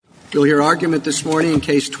You'll hear argument this morning in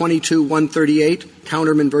Case 22-138,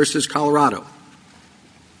 Counterman versus Colorado.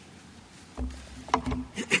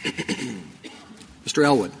 Mr.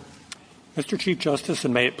 Elwood. Mr. Chief Justice,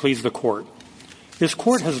 and may it please the Court. This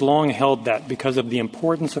Court has long held that, because of the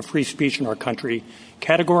importance of free speech in our country,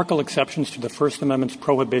 categorical exceptions to the First Amendment's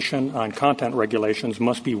prohibition on content regulations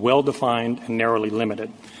must be well-defined and narrowly limited.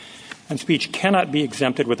 And speech cannot be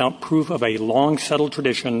exempted without proof of a long-settled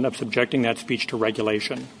tradition of subjecting that speech to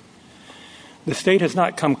regulation. The state has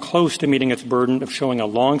not come close to meeting its burden of showing a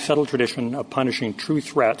long-settled tradition of punishing true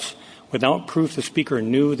threats without proof the speaker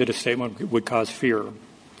knew that a statement would cause fear.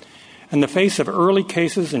 In the face of early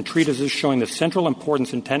cases and treatises showing the central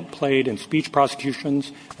importance intent played in speech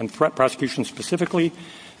prosecutions and threat prosecutions specifically,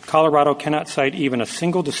 Colorado cannot cite even a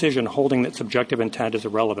single decision holding that subjective intent is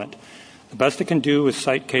irrelevant. The best it can do is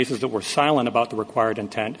cite cases that were silent about the required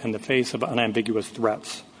intent in the face of unambiguous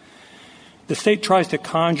threats. The state tries to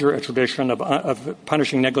conjure a tradition of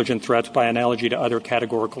punishing negligent threats by analogy to other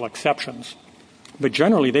categorical exceptions. But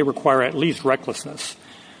generally, they require at least recklessness.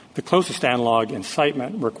 The closest analog,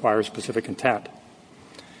 incitement, requires specific intent.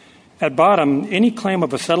 At bottom, any claim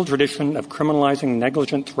of a settled tradition of criminalizing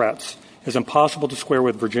negligent threats is impossible to square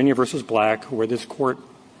with Virginia versus Black, where this Court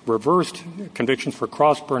reversed convictions for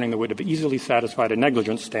cross-burning that would have easily satisfied a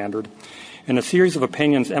negligence standard, in a series of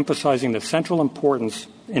opinions emphasizing the central importance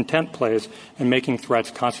intent plays in making threats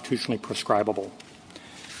constitutionally prescribable.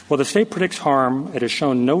 While the state predicts harm, it has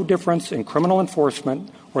shown no difference in criminal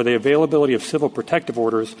enforcement or the availability of civil protective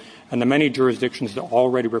orders in the many jurisdictions that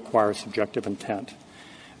already require subjective intent.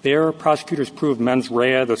 There, prosecutors prove mens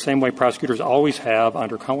rea the same way prosecutors always have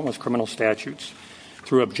under countless criminal statutes,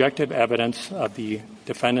 through objective evidence of the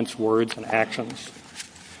defendant's words and actions.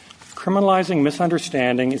 Criminalizing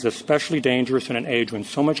misunderstanding is especially dangerous in an age when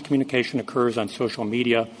so much communication occurs on social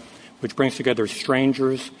media, which brings together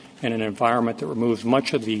strangers in an environment that removes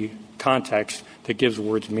much of the context that gives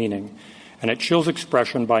words meaning. And it chills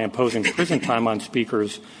expression by imposing prison time on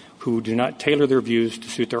speakers who do not tailor their views to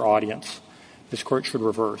suit their audience. This Court should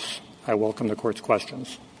reverse. I welcome the Court's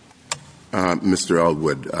questions. Mr.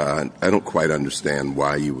 Elwood, I don't quite understand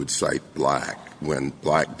why you would cite Black when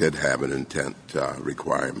Black did have an intent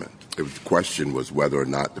requirement. The question was whether or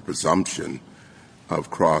not the presumption of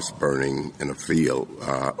cross-burning in a field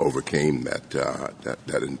overcame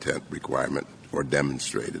that intent requirement or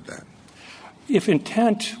demonstrated that. If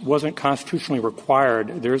intent wasn't constitutionally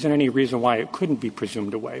required, there isn't any reason why it couldn't be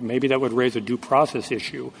presumed away. Maybe that would raise a due process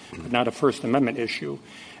issue, but not a First Amendment issue.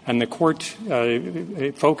 And the Court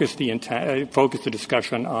focused the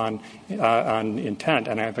discussion on intent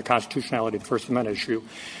and the constitutionality of the First Amendment issue.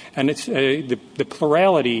 And it's the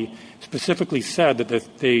plurality specifically said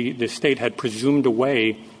that the state had presumed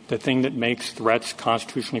away the thing that makes threats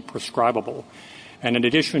constitutionally prescribable. And in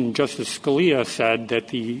addition, Justice Scalia said that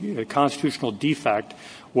the constitutional defect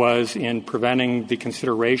was in preventing the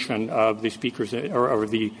consideration of the speakers or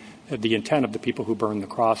the intent of the people who burn the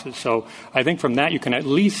crosses. So I think from that you can at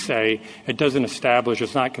least say it doesn't establish,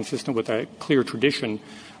 it's not consistent with a clear tradition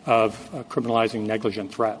of criminalizing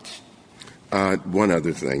negligent threats. One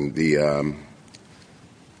other thing,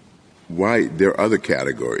 why there are other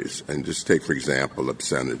categories, and just take, for example,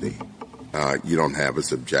 obscenity. You don't have a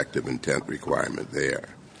subjective intent requirement there.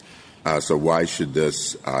 So why should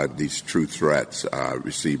these true threats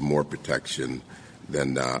receive more protection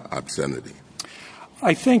than obscenity?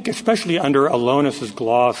 I think, especially under Alonis's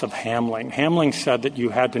gloss of Hamling, Hamling said that you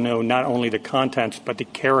had to know not only the contents but the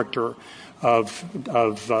character of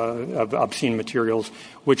obscene materials,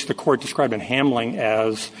 which the Court described in Hamling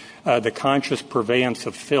as the conscious purveyance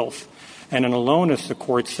of filth. And in Alonis, the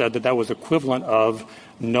Court said that was equivalent of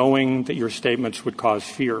knowing that your statements would cause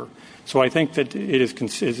fear. So I think that it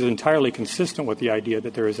is entirely consistent with the idea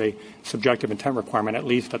that there is a subjective intent requirement, at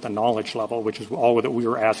least at the knowledge level, which is all that we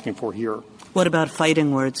were asking for here. What about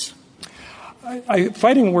fighting words?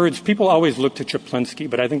 Fighting words, people always look to Chaplinsky,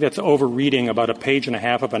 but I think that's over-reading about a page and a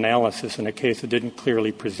half of analysis in a case that didn't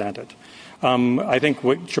clearly present it. I think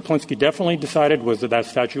what Chaplinsky definitely decided was that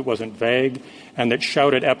statute wasn't vague and that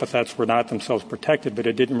shouted epithets were not themselves protected, but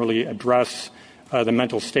it didn't really address the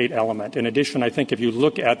mental state element. In addition, I think if you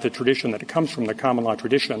look at the tradition that it comes from, the common law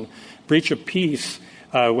tradition, breach of peace,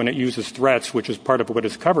 when it uses threats, which is part of what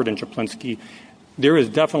is covered in Chaplinsky, there is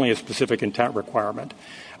definitely a specific intent requirement.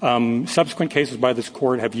 Subsequent cases by this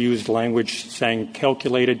Court have used language saying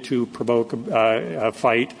calculated to provoke a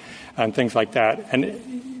fight and things like that.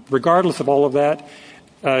 And regardless of all of that,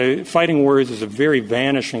 fighting words is a very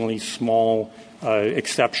vanishingly small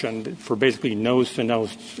exception for basically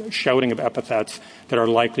nose-to-nose shouting of epithets that are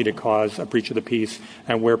likely to cause a breach of the peace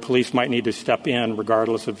and where police might need to step in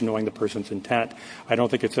regardless of knowing the person's intent. I don't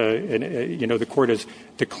think it's the court has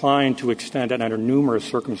declined to extend it under numerous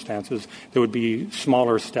circumstances. There would be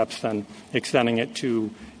smaller steps than extending it to,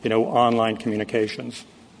 online communications.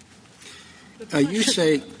 You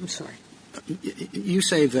say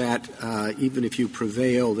that even if you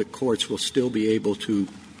prevail, the courts will still be able to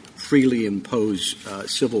freely impose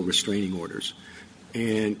civil restraining orders.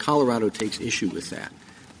 And Colorado takes issue with that.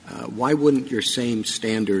 Why wouldn't your same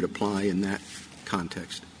standard apply in that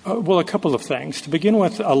context? Well, a couple of things. To begin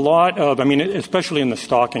with, especially in the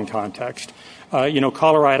stalking context,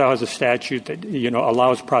 Colorado has a statute that,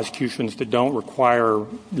 allows prosecutions that don't require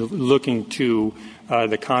looking to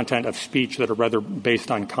the content of speech that are rather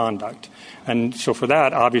based on conduct. And so for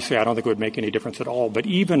that, obviously, I don't think it would make any difference at all. But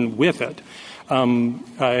even with it,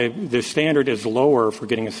 the standard is lower for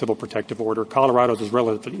getting a civil protective order. Colorado's is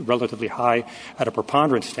relatively high at a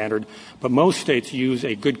preponderance standard, but most states use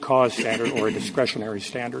a good cause standard or a discretionary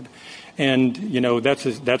standard. And,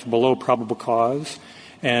 that's below probable cause.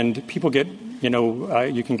 And people get,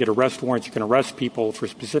 you can get arrest warrants, you can arrest people for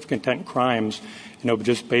specific intent crimes,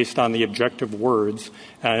 just based on the objective words.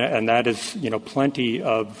 And that is, plenty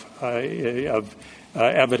of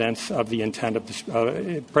evidence of the intent of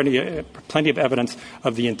plenty of evidence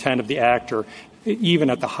of the intent of the actor,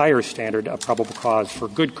 even at the higher standard of probable cause. For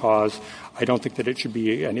good cause, I don't think that it should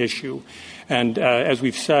be an issue. And as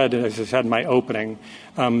we've said, as I said in my opening,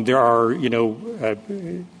 there are,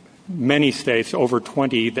 many states, over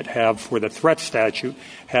 20, that have, for the threat statute,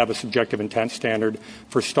 have a subjective intent standard.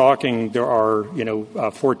 For stalking, there are,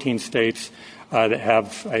 14 states that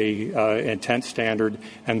have a intent standard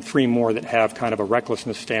and 3 more that have kind of a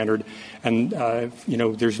recklessness standard. And,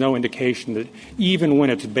 there's no indication that even when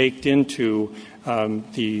it's baked into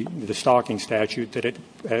the stalking statute that it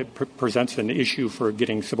presents an issue for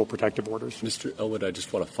getting civil protective orders. Mr. Elwood, I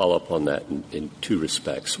just want to follow up on that in 2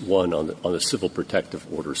 respects. One, on the civil protective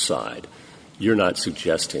order side, you're not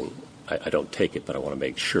suggesting, I don't take it, but I want to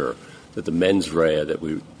make sure, that the mens rea that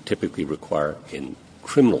we typically require in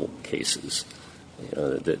criminal cases,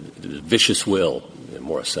 the vicious will that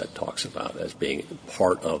Morissette talks about as being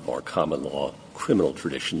part of our common law criminal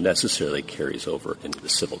tradition necessarily carries over into the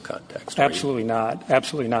civil context. Absolutely not.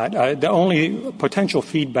 Absolutely not. The only potential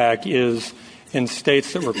feedback is in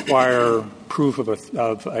states that require proof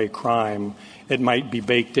of a crime, it might be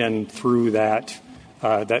baked in through that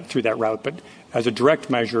route. But as a direct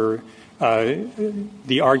measure,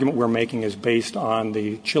 the argument we're making is based on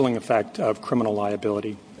the chilling effect of criminal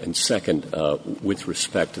liability. And second, with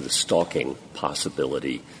respect to the stalking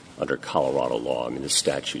possibility under Colorado law, the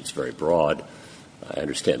statute's very broad. I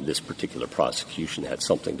understand this particular prosecution had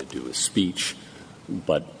something to do with speech,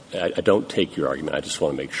 but I don't take your argument. I just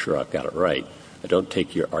want to make sure I've got it right. I don't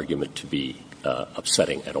take your argument to be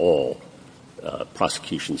upsetting at all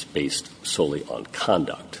prosecutions based solely on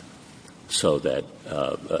conduct, so that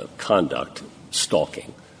conduct,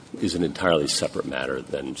 stalking, is an entirely separate matter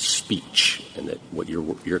than speech, and that what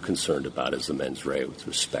you're concerned about is the mens rea with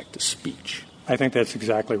respect to speech. I think that's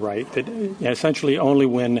exactly right. That essentially only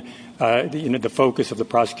when the focus of the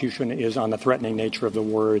prosecution is on the threatening nature of the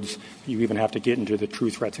words, you even have to get into the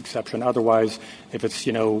true threats exception. Otherwise, if it's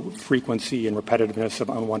frequency and repetitiveness of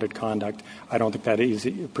unwanted conduct, I don't think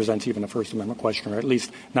that presents even a First Amendment question, or at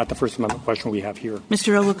least not the First Amendment question we have here.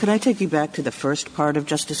 Mr. Elwood, could I take you back to the first part of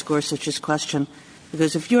Justice Gorsuch's question?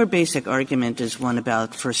 Because if your basic argument is one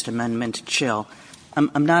about First Amendment chill,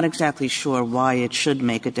 I'm not exactly sure why it should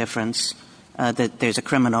make a difference that there's a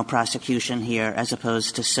criminal prosecution here as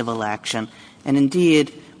opposed to civil action. And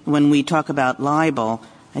indeed, when we talk about libel,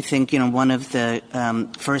 I think, one of the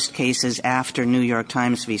first cases after New York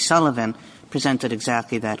Times v. Sullivan presented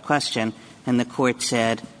exactly that question, and the court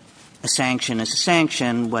said a sanction is a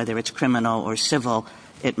sanction, whether it's criminal or civil,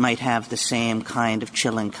 it might have the same kind of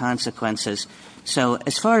chilling consequences. So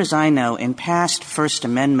as far as I know, in past First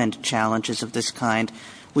Amendment challenges of this kind,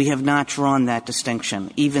 we have not drawn that distinction,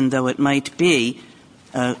 even though it might be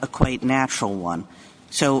a quite natural one.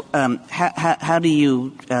 So how do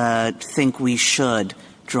you think we should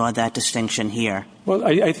draw that distinction here? Well,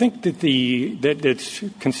 I think that it's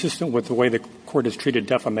consistent with the way the court has treated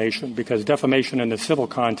defamation, because defamation in the civil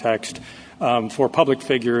context, for public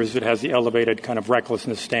figures, it has the elevated kind of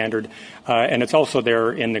recklessness standard, and it's also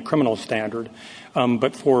there in the criminal standard.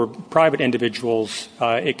 But for private individuals,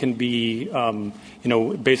 it can be,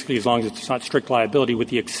 basically as long as it's not strict liability, with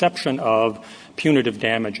the exception of punitive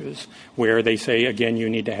damages, where they say, again, you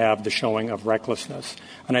need to have the showing of recklessness.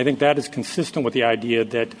 And I think that is consistent with the idea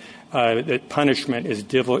that that punishment is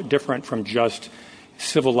different from just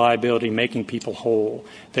civil liability, making people whole.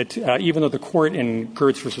 That even though the court in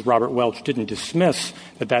Gertz versus Robert Welch didn't dismiss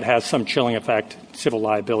that has some chilling effect, civil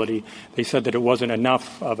liability, they said that it wasn't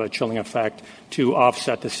enough of a chilling effect to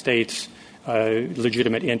offset the state's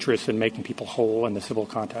legitimate interest in making people whole in the civil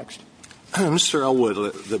context. Mr.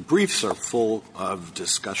 Elwood, the briefs are full of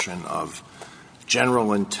discussion of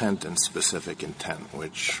general intent and specific intent,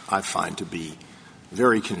 which I find to be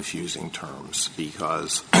very confusing terms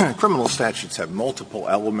because criminal statutes have multiple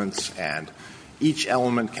elements and each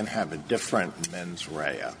element can have a different mens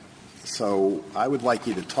rea. So I would like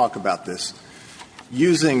you to talk about this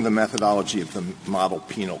using the methodology of the model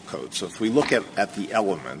penal code. So if we look at the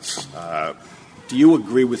elements, do you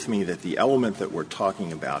agree with me that the element that we're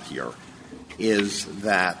talking about here is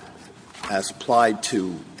that as applied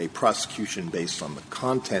to a prosecution based on the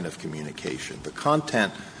content of communication, the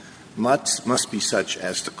content must be such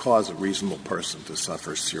as to cause a reasonable person to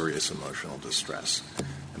suffer serious emotional distress.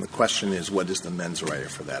 And the question is, what is the mens rea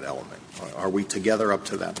for that element? Are we together up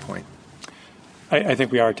to that point? I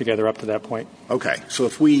think we are together up to that point. Okay. So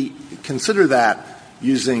if we consider that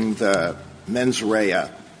using the mens rea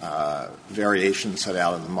variation set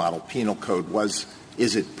out in the model penal code,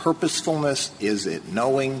 is it purposefulness? Is it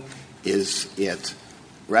knowing? Is it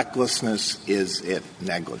recklessness? Is it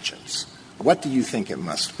negligence? What do you think it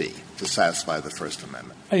must be to satisfy the First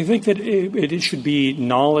Amendment? I think that it should be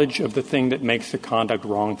knowledge of the thing that makes the conduct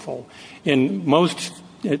wrongful. In most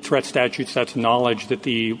threat statutes, that's knowledge that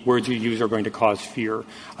the words you use are going to cause fear.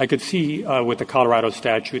 I could see with the Colorado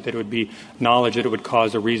statute that it would be knowledge that it would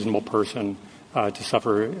cause a reasonable person to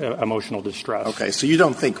suffer emotional distress. Okay, so you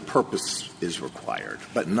don't think purpose is required,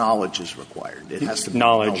 but knowledge is required. It has to be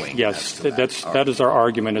knowledge. Yes, that is our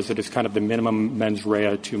argument. Is that it's kind of the minimum mens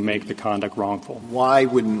rea to make the conduct wrongful. Why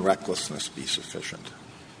wouldn't recklessness be sufficient?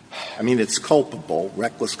 I mean, it's culpable.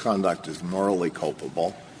 Reckless conduct is morally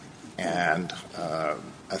culpable, and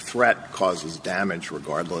a threat causes damage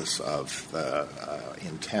regardless of the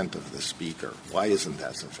intent of the speaker. Why isn't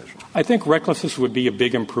that sufficient? I think recklessness would be a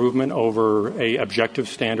big improvement over a objective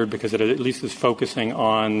standard because it at least is focusing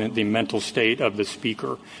on the mental state of the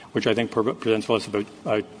speaker, which I think presents less of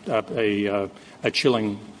a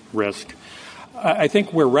chilling risk. I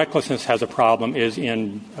think where recklessness has a problem is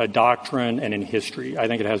in doctrine and in history. I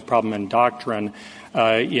think it has a problem in doctrine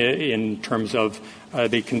in terms of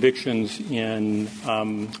the convictions in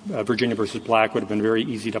Virginia versus Black would have been very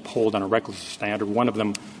easy to uphold on a recklessness standard. One of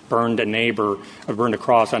them burned a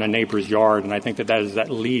cross on a neighbor's yard, and I think that is at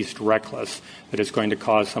least reckless, that it's going to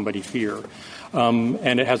cause somebody fear.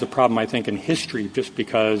 And it has a problem, I think, in history just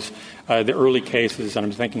because the early cases, and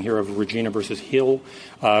I'm thinking here of Regina versus Hill,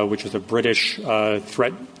 which is a British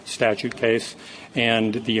threat statute case,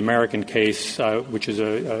 and the American case, which is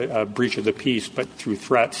a breach of the peace, but through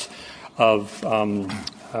threats of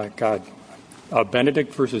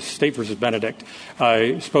Benedict versus State versus Benedict,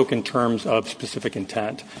 spoke in terms of specific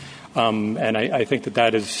intent. And I think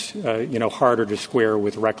that is, harder to square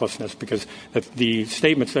with recklessness because the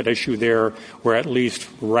statements that issue there were at least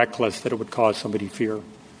reckless that it would cause somebody fear.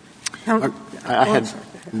 I had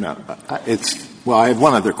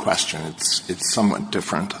one other question. It's somewhat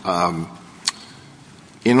different.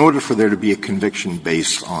 In order for there to be a conviction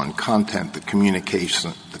based on content, the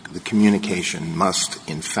communication must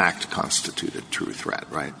in fact constitute a true threat,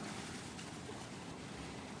 right?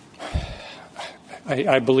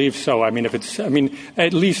 I believe so.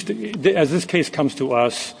 At least as this case comes to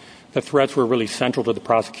us, the threats were really central to the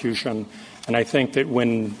prosecution. And I think that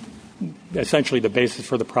when essentially the basis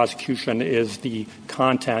for the prosecution is the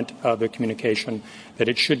content of the communication, that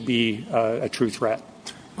it should be a true threat.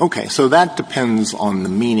 Okay, so that depends on the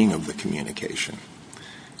meaning of the communication.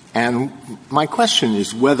 And my question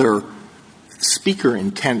is whether speaker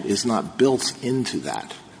intent is not built into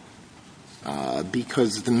that,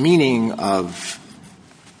 because the meaning of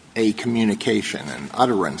a communication and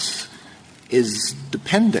utterance is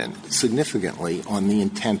dependent significantly on the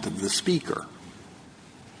intent of the speaker.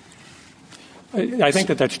 I think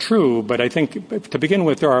that's true, but I think to begin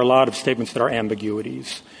with, there are a lot of statements that are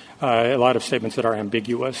ambiguities, a lot of statements that are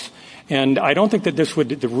ambiguous. And I don't think that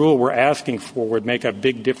the rule we're asking for would make a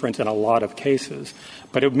big difference in a lot of cases.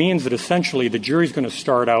 But it means that essentially the jury's going to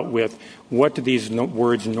start out with what do these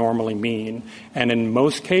words normally mean. And in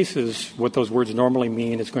most cases, what those words normally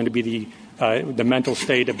mean is going to be the mental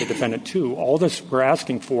state of the defendant too. All this we're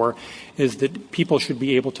asking for is that people should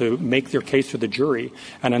be able to make their case to the jury.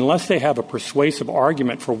 And unless they have a persuasive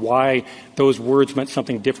argument for why those words meant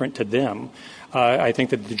something different to them, I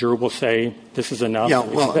think that the jury will say this is enough. Yeah,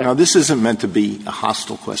 well, now this isn't meant to be a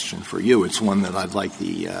hostile question for you. It's one that I'd like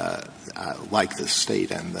the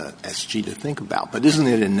state and the SG to think about. But isn't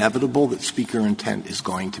it inevitable that speaker intent is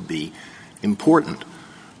going to be important,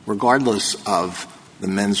 regardless of the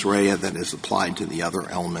mens rea that is applied to the other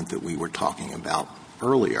element that we were talking about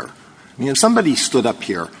earlier? I mean, if somebody stood up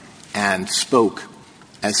here and spoke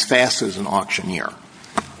as fast as an auctioneer,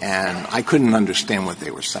 and I couldn't understand what they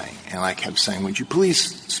were saying, and I kept saying, would you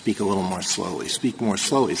please speak a little more slowly, speak more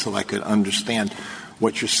slowly so I could understand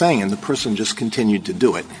what you're saying, and the person just continued to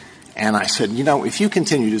do it. And I said, if you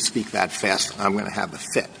continue to speak that fast, I'm going to have a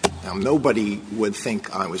fit. Now, nobody would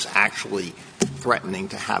think I was actually threatening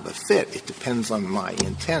to have a fit. It depends on my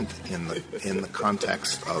intent in the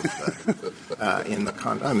context of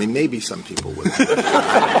maybe some people would.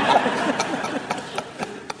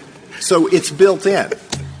 So it's built in.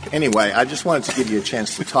 Anyway, I just wanted to give you a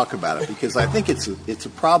chance to talk about it because I think it's a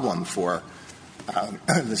problem for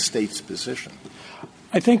the state's position.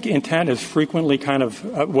 I think intent is frequently kind of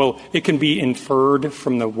it can be inferred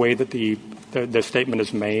from the way that the statement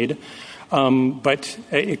is made. But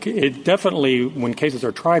it definitely, when cases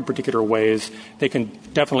are tried particular ways, they can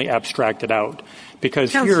definitely abstract it out.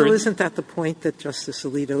 Because Counsel, isn't that the point that Justice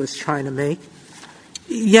Alito is trying to make?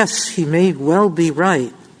 Yes, he may well be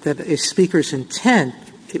right that a speaker's intent,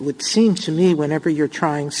 it would seem to me whenever you're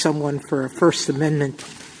trying someone for a First Amendment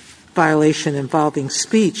violation involving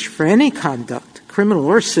speech for any conduct, criminal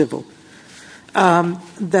or civil,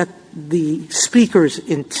 that the speaker's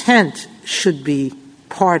intent should be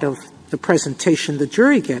part of the presentation the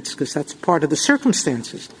jury gets, because that's part of the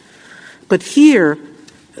circumstances. But here,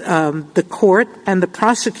 the court and the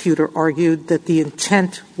prosecutor argued that the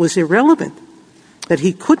intent was irrelevant, that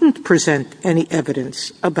he couldn't present any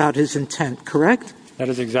evidence about his intent, correct? That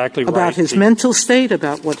is exactly right. About his mental state,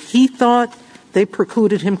 about what he thought. They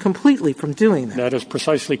precluded him completely from doing that. That is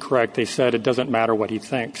precisely correct. They said it doesn't matter what he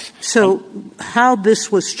thinks. So how this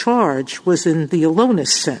was charged was in the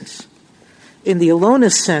aloneness sense. In the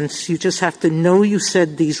aloneness sense, you just have to know you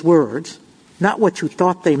said these words, not what you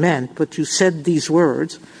thought they meant, but you said these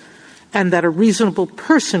words, and that a reasonable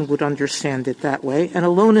person would understand it that way. And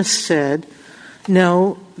aloneness said,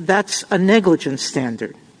 no, that's a negligence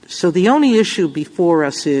standard. So the only issue before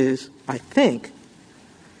us is, I think,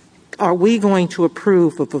 are we going to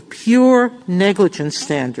approve of a pure negligence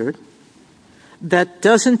standard that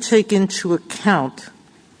doesn't take into account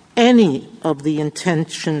any of the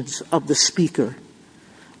intentions of the speaker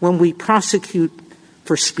when we prosecute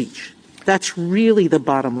for speech? That's really the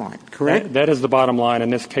bottom line, correct? That is the bottom line.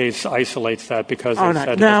 And this case isolates that because All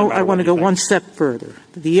right. Now I want to go one step further.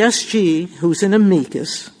 The SG, who's an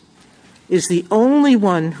amicus, is the only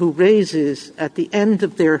one who raises at the end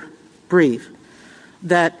of their brief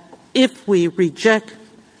that if we reject,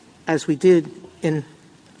 as we did in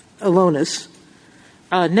aloneness,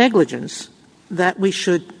 negligence, that we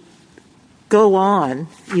should go on,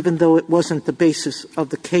 even though it wasn't the basis of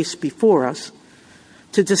the case before us,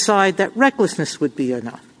 to decide that recklessness would be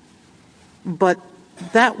enough. But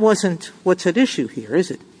that wasn't what's at issue here, is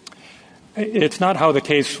it? It's not how the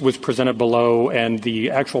case was presented below, and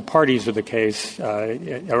the actual parties of the case,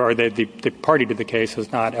 or the party to the case has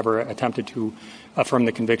not ever attempted to affirm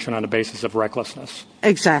the conviction on the basis of recklessness.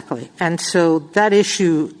 Exactly. And so that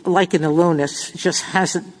issue, like in aloneness, just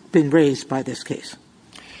hasn't been raised by this case.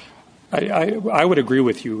 I would agree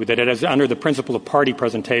with you that it is under the principle of party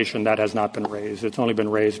presentation that has not been raised. It's only been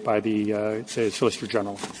raised by the Solicitor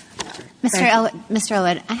General. Mr.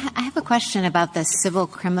 Elwood, I have a question about the civil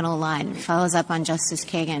criminal line. It follows up on Justice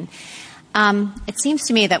Kagan. It seems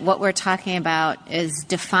to me that what we're talking about is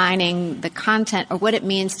defining the content or what it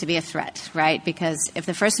means to be a threat, right? Because if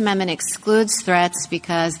the First Amendment excludes threats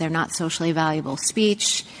because they're not socially valuable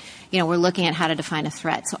speech, we're looking at how to define a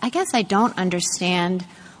threat. So I guess I don't understand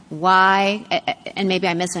why, and maybe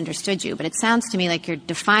I misunderstood you, but it sounds to me like you're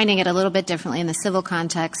defining it a little bit differently in the civil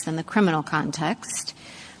context than the criminal context,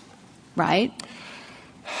 right?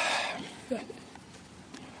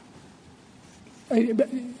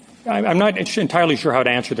 I'm not entirely sure how to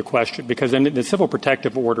answer the question, because in the civil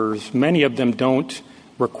protective orders, many of them don't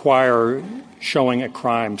require showing a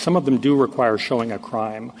crime. Some of them do require showing a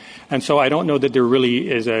crime. And so I don't know that there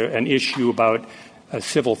really is an issue about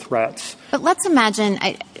civil threats. But let's imagine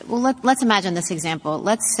let's imagine this example.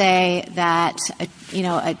 Let's say that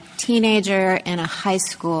a teenager in a high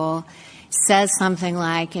school says something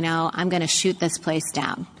like, I'm going to shoot this place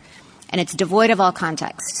down. And it's devoid of all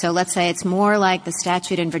context. So let's say it's more like the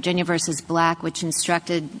statute in Virginia versus Black, which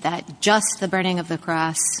instructed that just the burning of the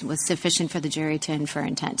cross was sufficient for the jury to infer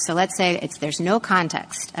intent. So let's say there's no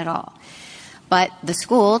context at all. But the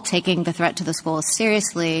school, taking the threat to the school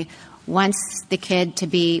seriously, wants the kid to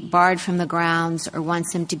be barred from the grounds or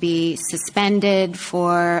wants him to be suspended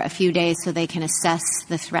for a few days so they can assess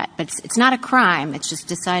the threat. But it's not a crime. It's just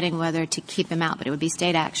deciding whether to keep him out, but it would be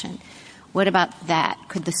state action. What about that?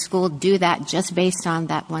 Could the school do that just based on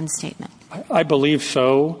that one statement? I believe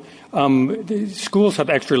so. Schools have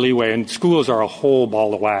extra leeway, and schools are a whole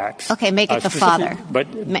ball of wax. Okay, make it the father. But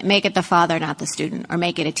make it the father, not the student, or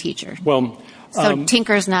make it a teacher. Well, so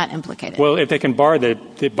Tinker's not implicated. Well, if they can bar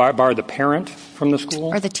the parent from the school?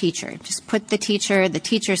 Or the teacher. Just put the teacher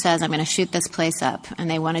says, I'm going to shoot this place up, and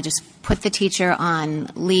they want to just put the teacher on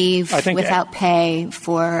leave without pay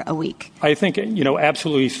for a week. I think,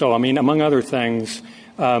 absolutely so. I mean, among other things,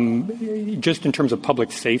 just in terms of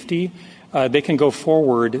public safety, they can go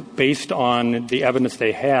forward based on the evidence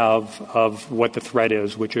they have of what the threat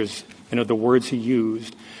is, which is, the words he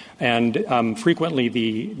used. And frequently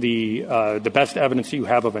the best evidence that you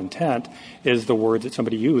have of intent is the words that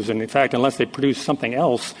somebody used. And in fact, unless they produce something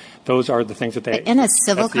else, those are the things that they... In a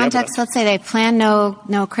civil context, let's say they plan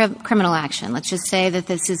no criminal action. Let's just say that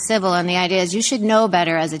this is civil, and the idea is you should know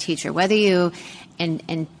better as a teacher, whether you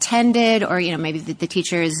intended or, maybe the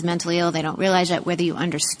teacher is mentally ill, they don't realize that, whether you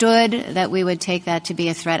understood that we would take that to be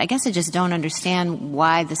a threat. I guess I just don't understand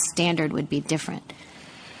why the standard would be different.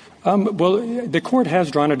 Well, the court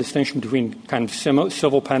has drawn a distinction between kind of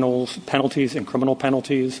civil penalties and criminal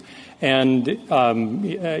penalties. And, I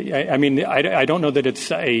don't know that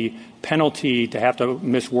it's a penalty to have to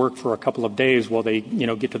miss work for a couple of days while they,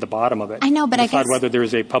 get to the bottom of it. I know, but I guess... whether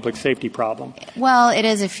there's a public safety problem. Well, it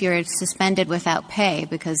is if you're suspended without pay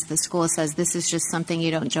because the school says this is just something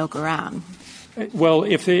you don't joke around. Well,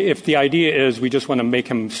 if the idea is we just want to make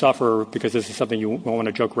him suffer because this is something you won't want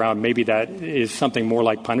to joke around, maybe that is something more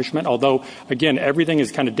like punishment. Although, again, everything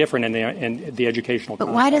is kind of different in the educational context.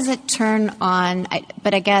 But why does it turn on?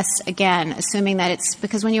 But I guess, again, assuming that it's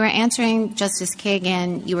because when you were answering Justice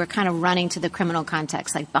Kagan, you were kind of running to the criminal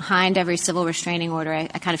context, like behind every civil restraining order. I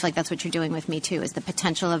kind of feel like that's what you're doing with me too, is the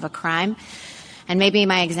potential of a crime. And maybe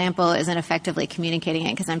my example isn't effectively communicating it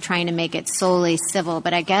because I'm trying to make it solely civil.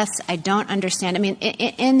 But I guess I don't understand. I mean,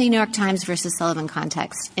 in the New York Times versus Sullivan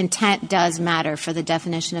context, intent does matter for the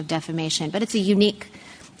definition of defamation. But it's a unique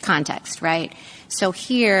context, right? So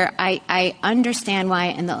here, I understand why,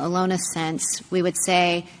 in the Alonis sense, we would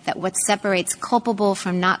say that what separates culpable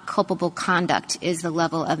from not culpable conduct is the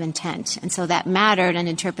level of intent. And so that mattered in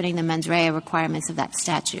interpreting the mens rea requirements of that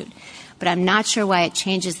statute. But I'm not sure why it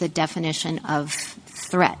changes the definition of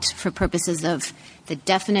threat for purposes of the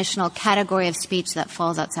definitional category of speech that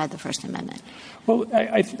falls outside the First Amendment. Well,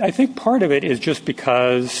 I think part of it is just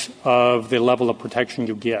because of the level of protection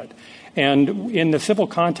you get. And in the civil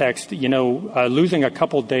context, losing a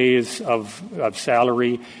couple days of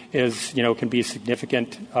salary is, can be a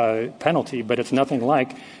significant penalty, but it's nothing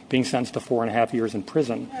like being sentenced to 4.5 years in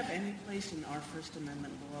prison. Do you have any place in our First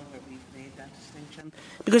Amendment law where we've made that distinction?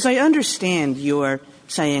 Because I understand you're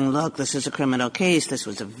saying, look, this is a criminal case, this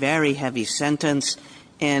was a very heavy sentence,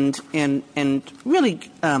 and really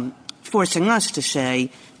forcing us to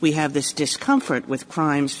say we have this discomfort with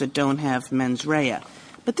crimes that don't have mens rea.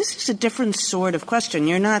 But this is a different sort of question.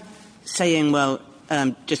 You're not saying, well,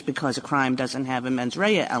 just because a crime doesn't have a mens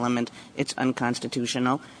rea element, it's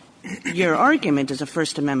unconstitutional. Your argument is a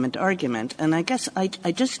First Amendment argument, and I guess I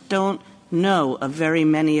just don't know of very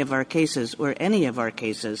many of our cases or any of our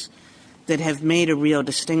cases that have made a real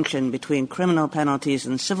distinction between criminal penalties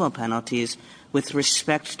and civil penalties with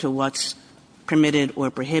respect to what's permitted or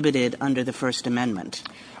prohibited under the First Amendment.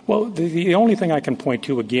 Well, the only thing I can point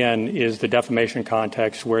to, again, is the defamation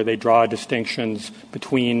context where they draw distinctions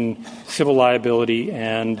between civil liability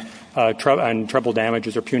and treble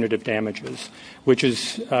damages or punitive damages, which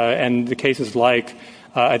is and the cases like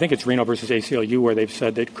I think it's Reno versus ACLU where they've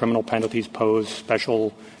said that criminal penalties pose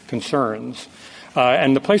special concerns.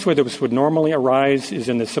 And the place where this would normally arise is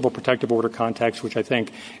in the civil protective order context, which I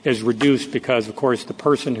think is reduced because, of course, the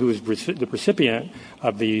person who is the recipient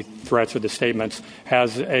of the threats or the statements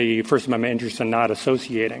has a First Amendment interest in not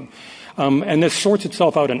associating. And this sorts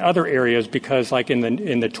itself out in other areas because, like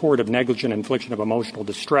in the tort of negligent infliction of emotional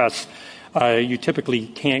distress, you typically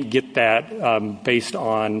can't get that based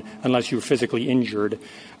on, unless you're physically injured,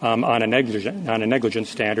 on a negligence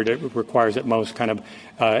standard. It requires at most kind of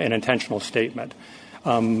an intentional statement.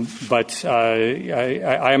 But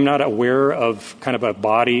I am not aware of kind of a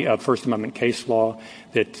body of First Amendment case law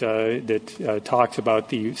that talks about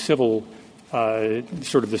the civil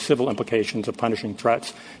sort of the civil implications of punishing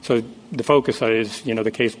threats. So the focus is,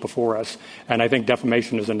 the case before us. And I think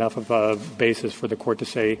defamation is enough of a basis for the court to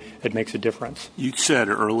say it makes a difference. You said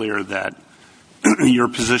earlier that your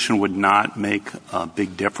position would not make a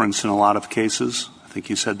big difference in a lot of cases. I think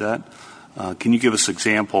you said that. Can you give us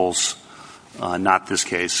examples, not this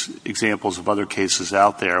case, examples of other cases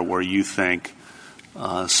out there where you think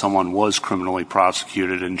someone was criminally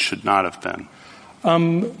prosecuted and should not have been?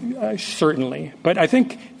 Certainly. But I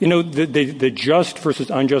think, the just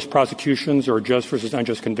versus unjust prosecutions or just versus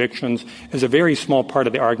unjust convictions is a very small part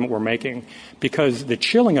of the argument we're making, because the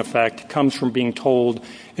chilling effect comes from being told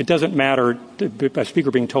it doesn't matter, a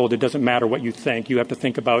speaker being told it doesn't matter what you think. You have to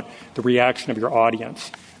think about the reaction of your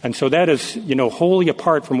audience. And so that is, wholly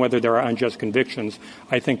apart from whether there are unjust convictions.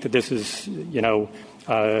 I think that this is,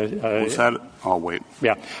 was that? I'll wait.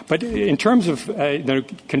 Yeah. But in terms of the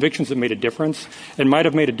convictions that made a difference, it might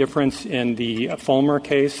have made a difference in the Fulmer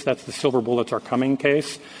case. That's the Silver Bullets Are Coming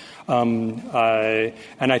case. And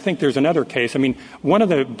I think there's another case. I mean, one of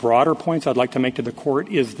the broader points I'd like to make to the court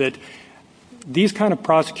is that these kind of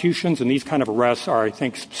prosecutions and these kind of arrests are, I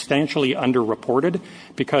think, substantially underreported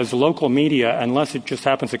because local media, unless it just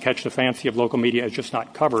happens to catch the fancy of local media, is just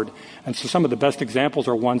not covered. And so some of the best examples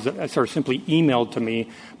are ones that are simply emailed to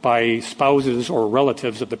me by spouses or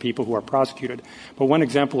relatives of the people who are prosecuted. But one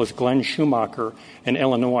example is Glenn Schumacher in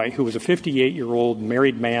Illinois, who was a 58-year-old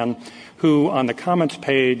married man who, on the comments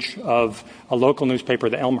page of a local newspaper,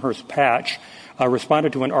 the Elmhurst Patch,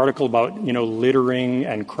 responded to an article about, littering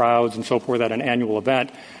and crowds and so forth at an annual event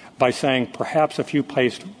by saying perhaps a few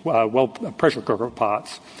placed pressure cooker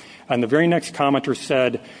pots. And the very next commenter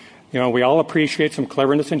said, we all appreciate some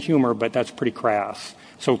cleverness and humor, but that's pretty crass.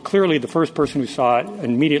 So clearly the first person who saw it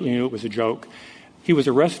immediately knew it was a joke. He was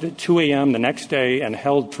arrested at 2 a.m. the next day and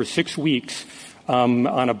held for 6 weeks on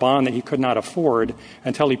a bond that he could not afford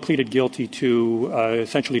until he pleaded guilty to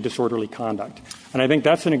essentially disorderly conduct. And I think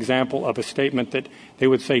that's an example of a statement that they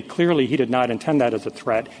would say clearly he did not intend that as a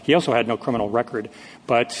threat. He also had no criminal record,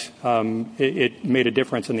 but it made a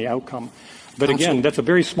difference in the outcome. But again, that's a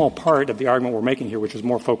very small part of the argument we're making here, which is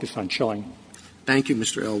more focused on chilling. Thank you,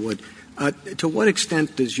 Mr. Elwood. To what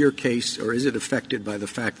extent does your case, or is it affected by the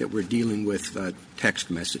fact that we're dealing with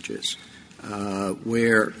text messages?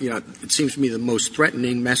 Where, it seems to me the most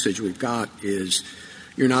threatening message we've got is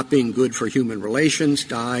you're not being good for human relations,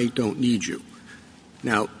 die, don't need you.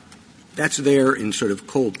 Now, that's there in sort of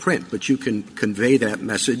cold print, but you can convey that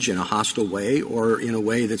message in a hostile way or in a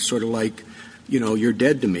way that's sort of like, you're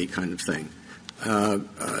dead to me kind of thing.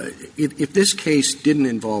 If this case didn't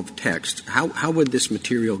involve text, how would this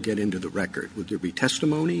material get into the record? Would there be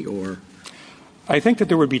testimony or? I think that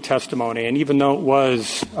there would be testimony, and even though it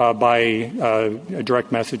was by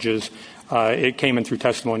direct messages, it came in through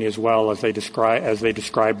testimony as well as they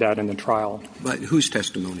described that in the trial. But whose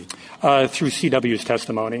testimony? Through CW's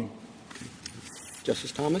testimony.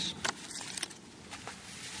 Justice Thomas?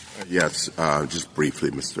 Yes, just briefly,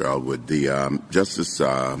 Mr. Elwood. Justice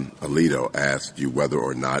Alito asked you whether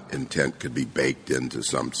or not intent could be baked into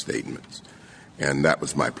some statements. And that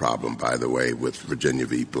was my problem, by the way, with Virginia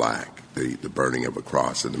v. Black. The burning of a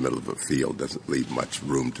cross in the middle of a field doesn't leave much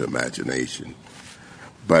room to imagination.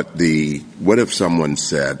 But what if someone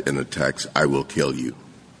said in a text, I will kill you?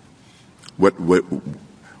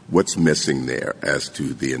 What's missing there as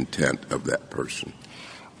to the intent of that person?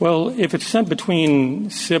 Well, if it's sent between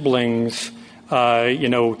siblings,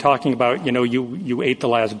 talking about, you ate the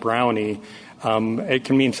last brownie, it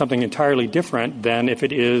can mean something entirely different than if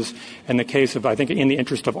it is in the case of, I think, in the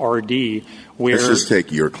interest of R.D., where... Let's just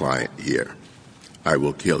take your client here. I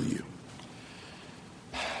will kill you.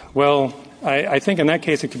 Well, I think in that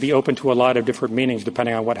case it could be open to a lot of different meanings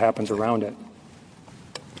depending on what happens around it.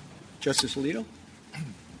 Justice Alito?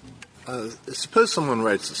 Suppose someone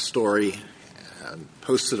writes a story and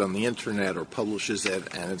posts it on the Internet or publishes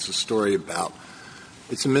it, and it's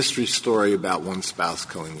a mystery story about one spouse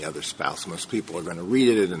killing the other spouse. Most people are going to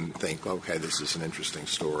read it and think, okay, this is an interesting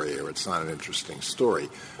story, or it's not an interesting story.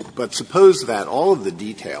 But suppose that all of the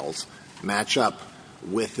details match up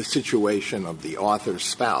with the situation of the author's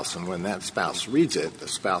spouse, and when that spouse reads it, the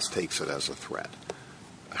spouse takes it as a threat.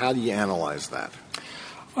 How do you analyze that?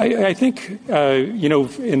 I think,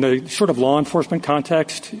 in the sort of law enforcement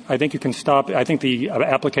context, I think you can stop. I think the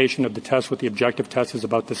application of the test with the objective test is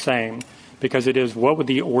about the same, because it is what would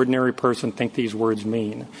the ordinary person think these words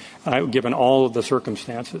mean, given all of the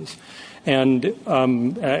circumstances. And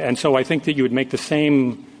so I think that you would make the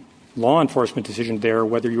same law enforcement decision there,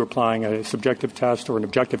 whether you're applying a subjective test or an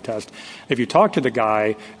objective test. If you talk to the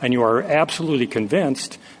guy and you are absolutely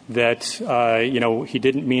convinced that, he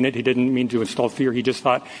didn't mean it, he didn't mean to instill fear, he just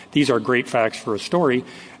thought these are great facts for a story,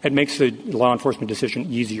 it makes the law enforcement decision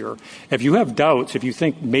easier. If you have doubts, if you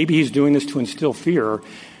think maybe he's doing this to instill fear,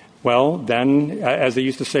 well, then, as they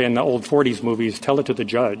used to say in the old 40s movies, tell it to the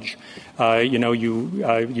judge.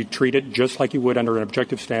 You treat it just like you would under an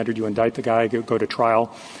objective standard. You indict the guy, go to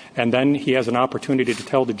trial, and then he has an opportunity to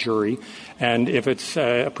tell the jury. And if it's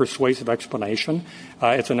a persuasive explanation,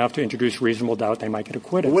 it's enough to introduce reasonable doubt they might get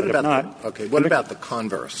acquitted. What about the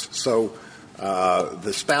converse? So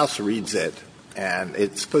the spouse reads it, and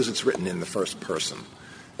suppose it's written in the first person,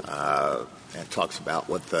 and talks about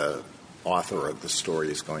what the author of the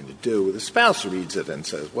story is going to do. The spouse reads it and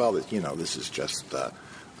says, well, this is just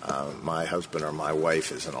my husband or my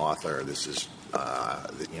wife is an author. This is,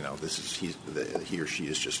 he or she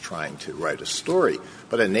is just trying to write a story.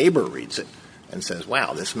 But a neighbor reads it and says,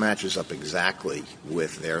 wow, this matches up exactly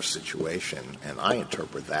with their situation, and I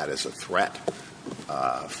interpret that as a threat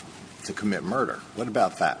to commit murder. What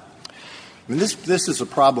about that? I mean, this is a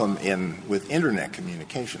problem with Internet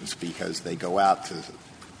communications because they go out to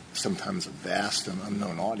sometimes a vast and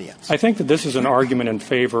unknown audience. I think that this is an argument in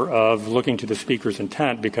favor of looking to the speaker's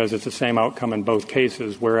intent because it's the same outcome in both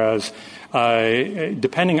cases, whereas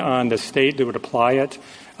depending on the state that would apply it,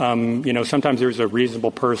 sometimes there's a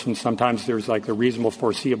reasonable person, sometimes there's like a reasonable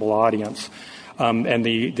foreseeable audience. And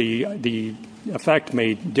the effect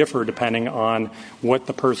may differ depending on what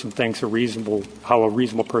the person thinks how a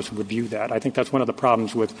reasonable person would view that. I think that's one of the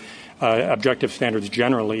problems with objective standards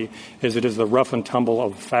generally, is it is the rough and tumble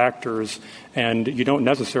of factors, and you don't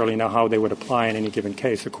necessarily know how they would apply in any given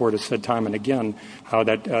case. The Court has said time and again how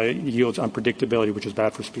that yields unpredictability, which is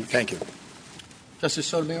bad for speech. Thank you. Justice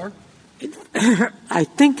Sotomayor? I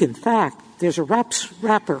think, in fact, there's a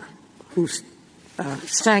rapper who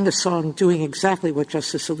sang a song doing exactly what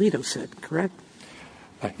Justice Alito said, correct?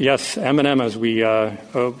 Yes, Eminem, as we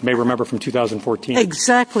may remember from 2014.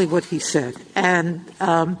 Exactly what he said. And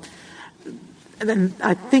then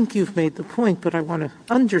I think you've made the point, but I want to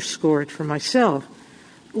underscore it for myself,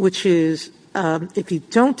 which is if you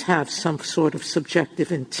don't have some sort of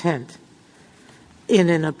subjective intent in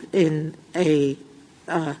a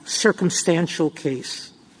circumstantial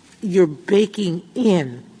case, you're baking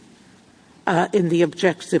in the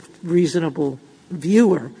objective, reasonable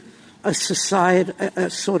viewer, a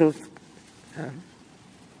sort of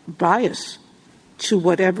bias to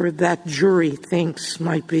whatever that jury thinks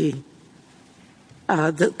might be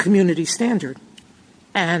the community standard.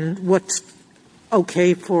 And what's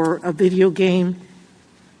okay for a video game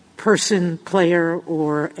person, player,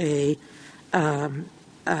 or a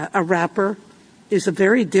rapper is a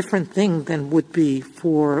very different thing than would be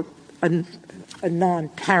for a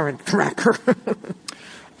non-parent rapper.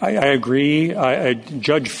 I agree.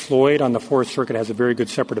 Judge Floyd on the Fourth Circuit has a very good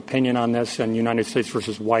separate opinion on this in United States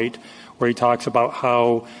versus White, where he talks about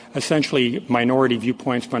how essentially minority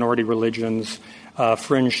viewpoints, minority religions,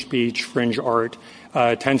 fringe speech, fringe art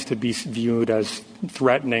tends to be viewed as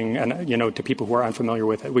threatening and, to people who are unfamiliar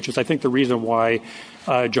with it, which is, I think, the reason why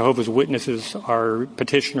Jehovah's Witnesses are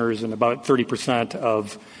petitioners in about 30%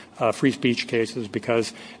 of free speech cases,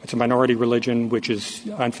 because it's a minority religion which is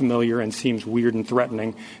unfamiliar and seems weird and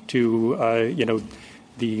threatening to,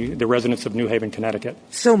 the residents of New Haven, Connecticut.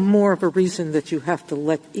 So more of a reason that you have to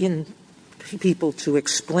let in people to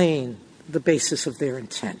explain the basis of their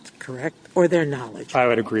intent, correct? Or their knowledge. I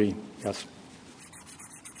would agree, yes.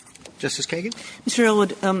 Justice Kagan? Mr. Elwood,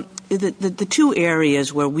 the two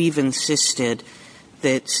areas where we've insisted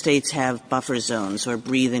that states have buffer zones or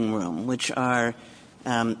breathing room, which are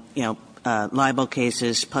libel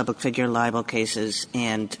cases, public figure libel cases,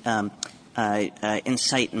 and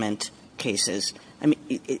incitement cases. I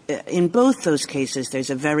mean, in both those cases, there's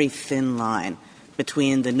a very thin line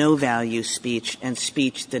between the no-value speech and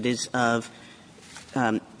speech that is of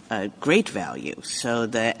great value. So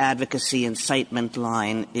the advocacy incitement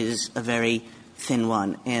line is a very thin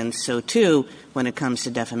one. And so, too, when it comes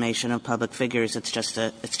to defamation of public figures, it's just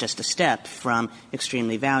a step from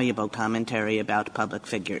extremely valuable commentary about public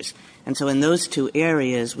figures. And so in those two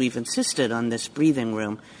areas, we've insisted on this breathing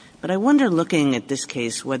room. But I wonder, looking at this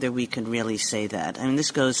case, whether we can really say that. I mean,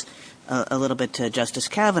 this goes a little bit to Justice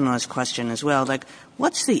Kavanaugh's question as well. Like,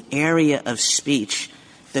 what's the area of speech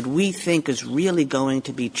that we think is really going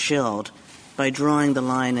to be chilled by drawing the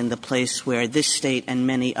line in the place where this state and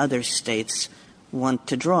many other states want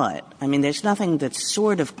to draw it? I mean, there's nothing that's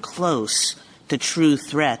sort of close to true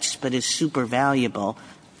threats but is super valuable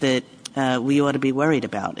that we ought to be worried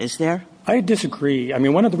about. Is there? I disagree. I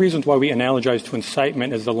mean, one of the reasons why we analogize to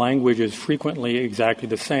incitement is the language is frequently exactly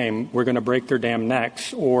the same. We're going to break their damn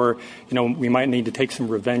necks, or, we might need to take some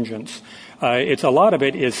revengeance. It's a lot of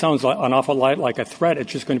it sounds an awful lot like a threat.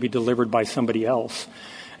 It's just going to be delivered by somebody else.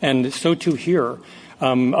 And so too here.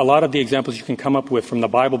 A lot of the examples you can come up with from the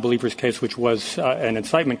Bible Believers case, which was an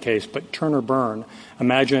incitement case, but turn or burn.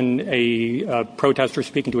 Imagine a protester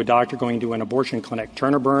speaking to a doctor going to an abortion clinic.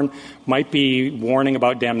 Turn or burn might be warning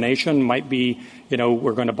about damnation, might be,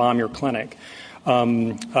 we're going to bomb your clinic.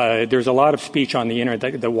 There's a lot of speech on the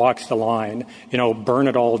internet that walks the line, burn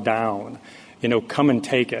it all down, come and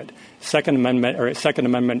take it. Second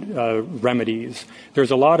Amendment remedies. There's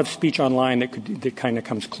a lot of speech online that kind of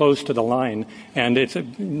comes close to the line, and it's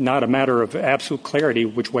not a matter of absolute clarity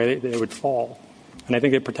which way they would fall. And I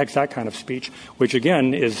think it protects that kind of speech, which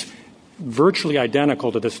again is virtually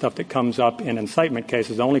identical to the stuff that comes up in incitement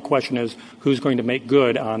cases. The only question is who's going to make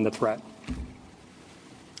good on the threat.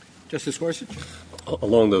 Justice Gorsuch?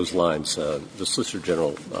 Along those lines, the Solicitor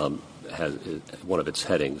General has one of its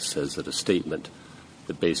headings says that a statement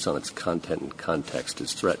that based on its content and context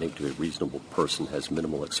is threatening to a reasonable person has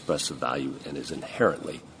minimal expressive value and is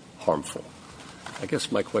inherently harmful. I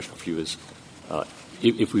guess my question for you is,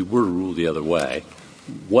 if we were to rule the other way,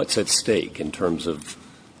 what's at stake in terms of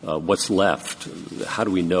what's left? How do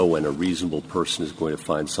we know when a reasonable person is going to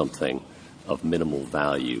find something of minimal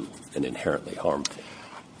value and inherently harmful?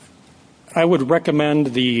 I would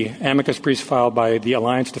recommend the amicus briefs filed by the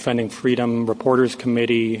Alliance Defending Freedom, Reporters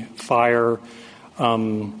Committee, FIRE,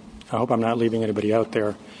 I hope I'm not leaving anybody out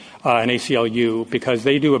there, and ACLU, because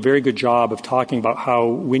they do a very good job of talking about how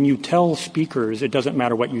when you tell speakers it doesn't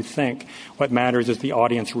matter what you think, what matters is the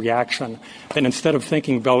audience reaction. And instead of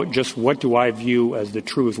thinking about just what do I view as the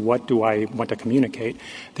truth, what do I want to communicate,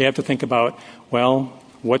 they have to think about, well,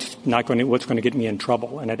 what's going to get me in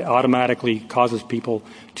trouble, and it automatically causes people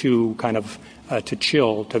to kind of to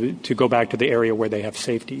chill, to go back to the area where they have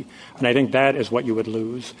safety. And I think that is what you would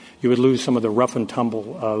lose. You would lose some of the rough and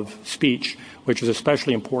tumble of speech, which is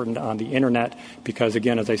especially important on the internet because,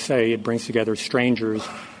 again, as I say, it brings together strangers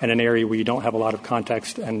in an area where you don't have a lot of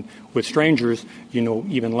context, and with strangers, you know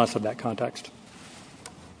even less of that context.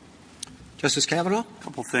 Justice Kavanaugh? A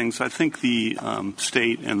couple things. I think the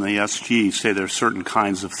state and the SG say there are certain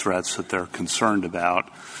kinds of threats that they're concerned about,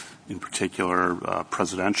 in particular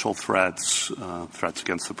presidential threats, threats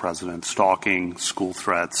against the president, stalking, school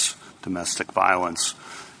threats, domestic violence,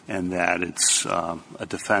 and that it's a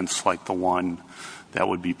defense like the one that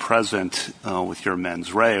would be present with your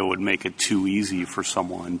mens rea would make it too easy for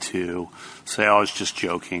someone to say, oh, I was just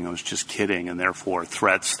joking, I was just kidding, and therefore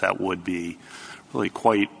threats that would be really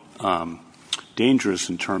quite dangerous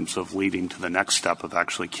in terms of leading to the next step of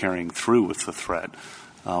actually carrying through with the threat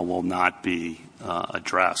will not be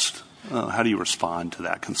addressed. How do you respond to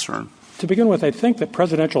that concern? To begin with, I think that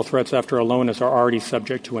presidential threats after aloneness are already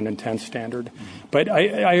subject to an intent standard. But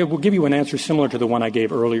I will give you an answer similar to the one I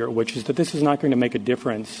gave earlier, which is that this is not going to make a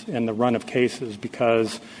difference in the run of cases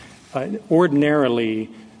because ordinarily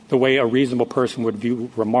the way a reasonable person would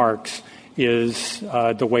view remarks is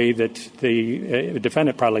the way that the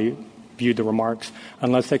defendant probably viewed the remarks,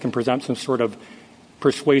 unless they can present some sort of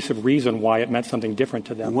persuasive reason why it meant something different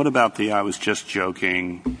to them. What about the I was just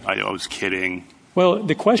joking, I was kidding? Well,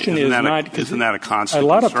 the question isn't that a constant a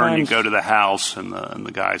lot concern? Of times, you go to the house and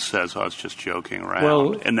the guy says, I was just joking around.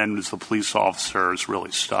 Well, and then the police officer is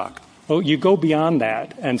really stuck. Well, you go beyond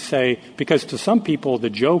that and say, because to some people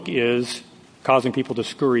the joke is causing people to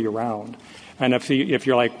scurry around. And if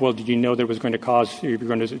you're like, well, did you know that it was going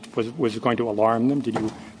to was it going to alarm them? Did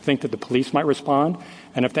you think that the police might respond?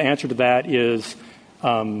 And if the answer to that is,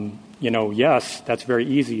 yes, that's very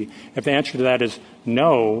easy. If the answer to that is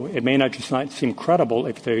no, it may not seem credible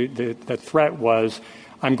if the threat was,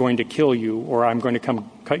 I'm going to kill you or I'm going to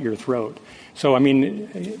come cut your throat. So, I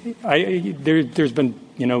mean, there's been,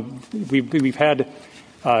 we've had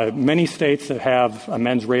many states that have a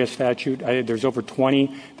mens rea statute. There's over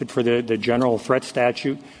 20 that for the general threat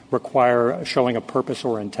statute require showing a purpose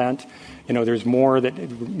or intent. There's more that,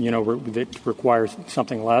 that requires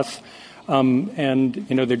something less. And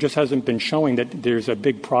there just hasn't been showing that there's a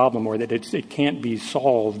big problem or that it can't be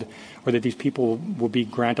solved or that these people will be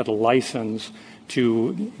granted a license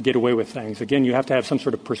to get away with things. Again, you have to have some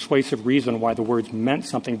sort of persuasive reason why the words meant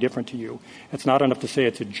something different to you. It's not enough to say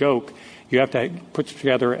it's a joke. You have to put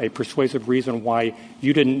together a persuasive reason why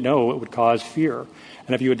you didn't know it would cause fear.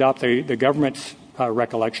 And if you adopt the government's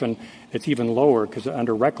recollection, it's even lower because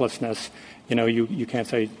under recklessness, you can't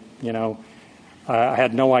say, I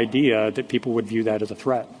had no idea that people would view that as a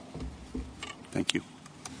threat. Thank you.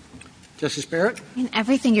 Justice Barrett?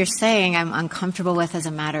 Everything you're saying I'm uncomfortable with as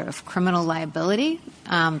a matter of criminal liability,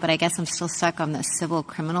 but I guess I'm still stuck on the civil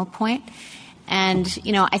criminal point. And,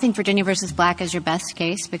 I think Virginia versus Black is your best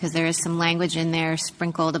case because there is some language in there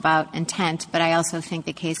sprinkled about intent, but I also think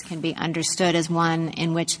the case can be understood as one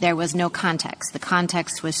in which there was no context. The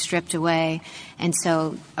context was stripped away, and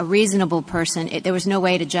so a reasonable person, there was no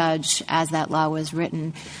way to judge as that law was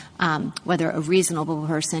written whether a reasonable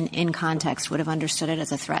person in context would have understood it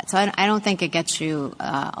as a threat. So I don't think it gets you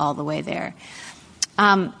all the way there.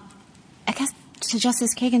 I guess to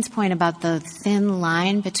Justice Kagan's point about the thin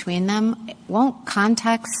line between them, won't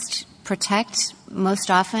context protect most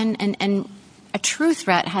often? And a true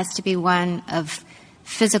threat has to be one of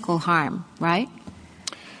physical harm, right?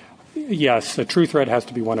 Yes, a true threat has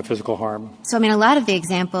to be one of physical harm. So, a lot of the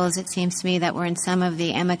examples, it seems to me, that were in some of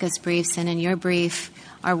the amicus briefs and in your brief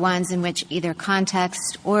are ones in which either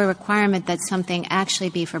context or a requirement that something actually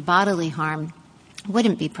be for bodily harm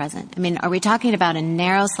wouldn't be present. Are we talking about a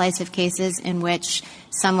narrow slice of cases in which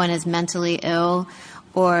someone is mentally ill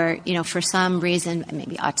or, for some reason,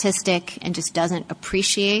 maybe autistic and just doesn't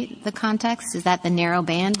appreciate the context? Is that the narrow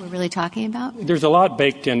band we're really talking about? There's a lot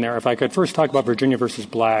baked in there. If I could first talk about Virginia versus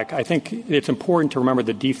Black, I think it's important to remember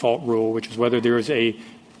the default rule, which is whether there is a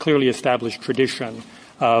clearly established tradition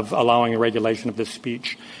of allowing a regulation of this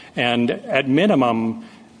speech. And at minimum,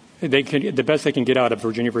 the best they can get out of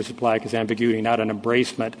Virginia versus Black is ambiguity, not an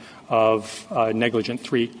embracement of negligent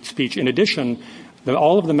speech. In addition,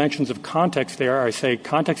 all of the mentions of context there, I say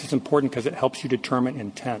context is important because it helps you determine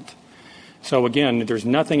intent. So again, there's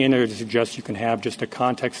nothing in there to suggest you can have just a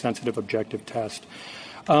context-sensitive objective test.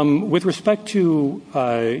 With respect to,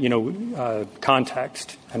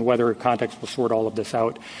 context and whether context will sort all of this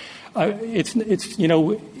out,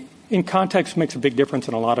 in context makes a big difference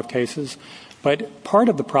in a lot of cases. But part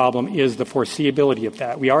of the problem is the foreseeability of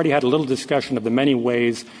that. We already had a little discussion of the many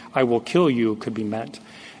ways I will kill you could be meant.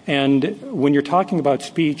 And when you're talking about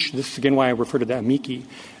speech, this is again why I refer to the amici,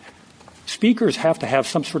 speakers have to have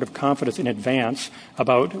some sort of confidence in advance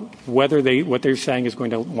about whether what they're saying is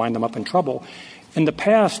going to wind them up in trouble. In the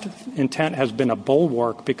past, intent has been a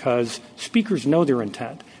bulwark because speakers know their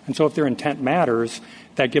intent. And so if their intent matters,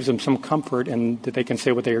 that gives them some comfort and that they can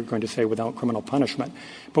say what they are going to say without criminal punishment.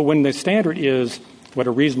 But when the standard is what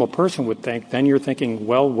a reasonable person would think, then you're thinking,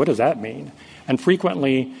 well, what does that mean? And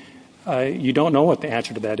frequently, you don't know what the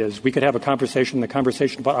answer to that is. We could have a conversation. The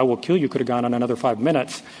conversation about I will kill you could have gone on another 5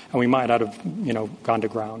 minutes, and we might not have, gone to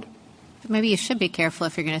ground. Maybe you should be careful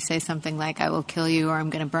if you're going to say something like, I will kill you, or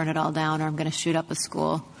I'm going to burn it all down, or I'm going to shoot up a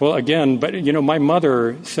school. Well, again, but, my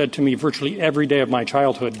mother said to me virtually every day of my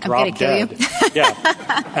childhood, drop dead. Kill you.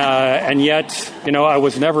 Yeah. And yet, I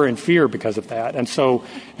was never in fear because of that. And so,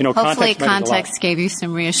 hopefully context gave you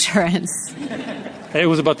some reassurance. It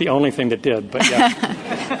was about the only thing that did, but yeah.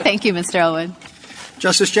 Thank you, Mr. Elwood.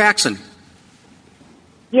 Justice Jackson.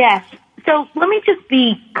 Yes. So let me just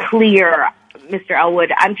be clear, Mr.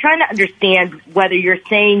 Elwood. I'm trying to understand whether you're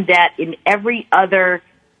saying that in every other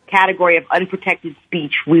category of unprotected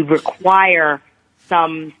speech, we require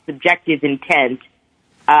some subjective intent,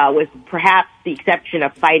 with perhaps the exception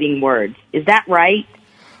of fighting words. Is that right?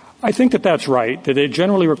 I think that that's right, that it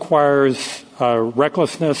generally requires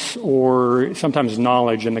recklessness or sometimes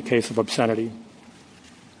knowledge in the case of obscenity.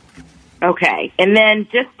 Okay. And then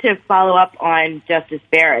just to follow up on Justice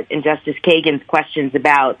Barrett and Justice Kagan's questions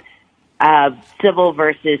about civil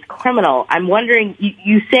versus criminal, I'm wondering,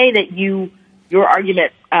 you say that your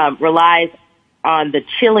argument relies on the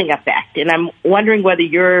chilling effect, and I'm wondering whether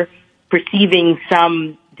you're perceiving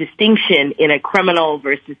some distinction in a criminal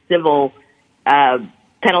versus civil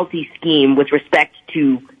penalty scheme with respect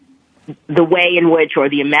to the way in which or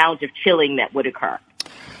the amount of chilling that would occur.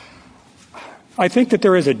 I think that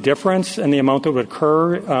there is a difference in the amount that would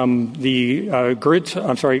occur.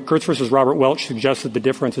 Gertz versus Robert Welch suggests that the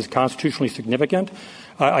difference is constitutionally significant.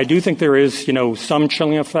 I do think there is, some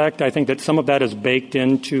chilling effect. I think that some of that is baked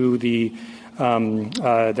into the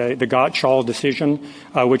Gottschall decision,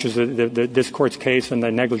 which is this court's case in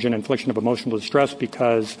the negligent infliction of emotional distress,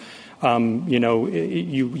 because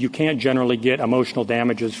you can't generally get emotional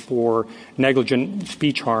damages for negligent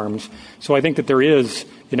speech harms. So I think that there is,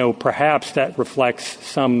 perhaps that reflects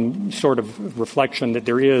some sort of reflection that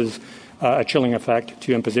there is a chilling effect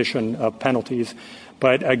to imposition of penalties.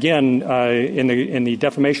 But again, in the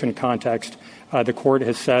defamation context, the court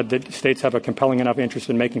has said that states have a compelling enough interest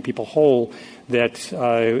in making people whole that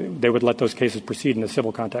they would let those cases proceed in the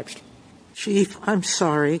civil context. Chief, I'm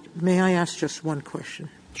sorry. May I ask just one question?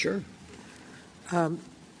 Sure. Are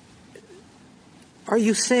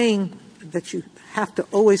you saying that you have to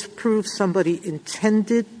always prove somebody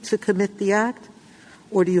intended to commit the act?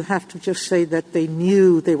 Or do you have to just say that they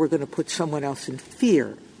knew they were going to put someone else in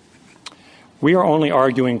fear? We are only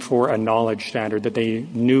arguing for a knowledge standard, that they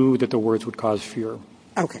knew that the words would cause fear.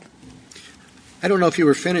 Okay. I don't know if you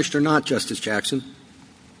were finished or not, Justice Jackson.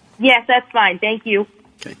 Yes, that's fine. Thank you.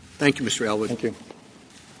 Okay. Thank you, Mr. Elwood. Thank you.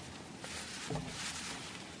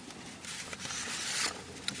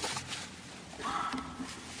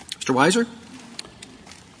 Mr. Weiser?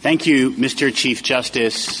 Thank you, Mr. Chief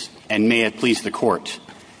Justice, and may it please the Court.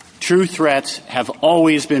 True threats have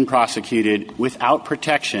always been prosecuted without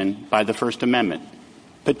protection by the First Amendment.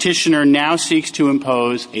 Petitioner now seeks to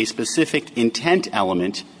impose a specific intent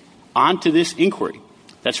element onto this inquiry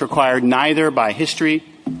that's required neither by history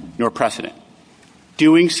nor precedent.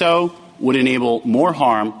 Doing so would enable more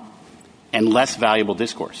harm and less valuable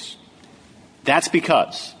discourse. That's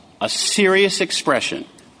because a serious expression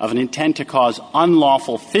of an intent to cause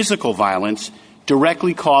unlawful physical violence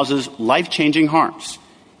directly causes life-changing harms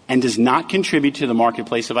and does not contribute to the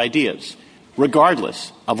marketplace of ideas,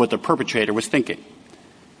 regardless of what the perpetrator was thinking.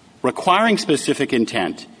 Requiring specific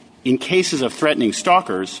intent in cases of threatening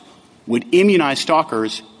stalkers would immunize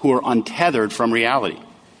stalkers who are untethered from reality.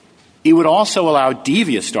 It would also allow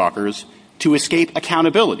devious stalkers to escape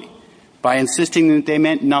accountability by insisting that they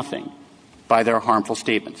meant nothing by their harmful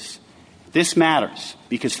statements. This matters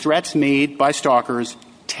because threats made by stalkers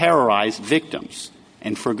terrorize victims,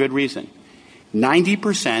 and for good reason.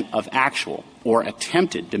 90% of actual or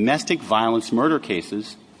attempted domestic violence murder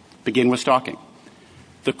cases begin with stalking.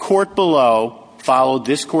 The court below followed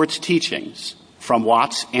this court's teachings from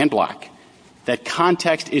Watts and Black that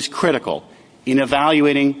context is critical in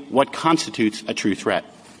evaluating what constitutes a true threat.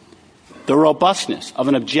 The robustness of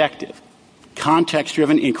an objective,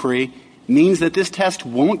 context-driven inquiry means that this test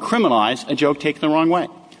won't criminalize a joke taken the wrong way,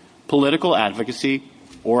 political advocacy,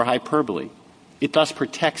 or hyperbole. It thus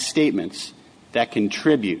protects statements that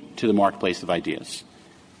contribute to the marketplace of ideas.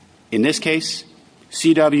 In this case,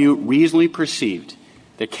 CW reasonably perceived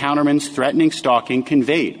that Counterman's threatening stalking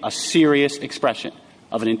conveyed a serious expression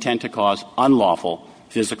of an intent to cause unlawful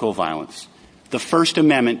physical violence. The First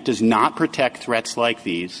Amendment does not protect threats like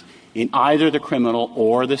these in either the criminal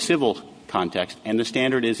or the civil context, and the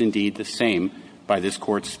standard is indeed the same by this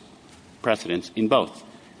court's precedents in both.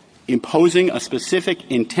 Imposing a specific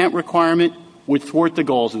intent requirement would thwart the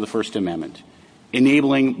goals of the First Amendment,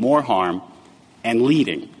 enabling more harm and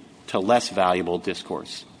leading to less valuable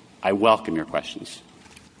discourse. I welcome your questions.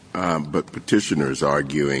 But petitioners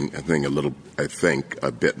arguing, I think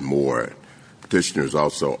a bit more. Petitioners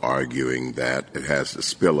also arguing that it has the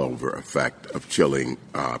spillover effect of chilling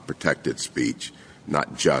protected speech,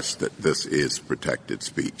 not just that this is protected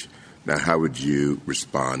speech. Now, how would you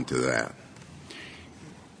respond to that?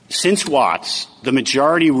 Since Watts, the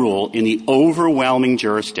majority rule in the overwhelming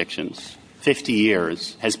jurisdictions, 50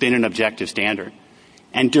 years, has been an objective standard.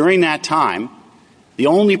 And during that time, the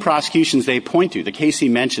only prosecutions they point to, the case he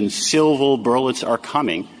mentioned, civil bullets are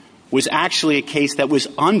coming, was actually a case that was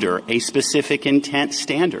under a specific intent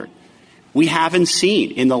standard. We haven't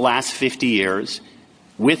seen in the last 50 years,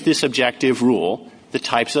 with this objective rule, the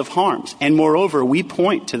types of harms. And moreover, we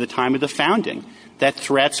point to the time of the founding that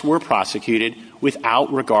threats were prosecuted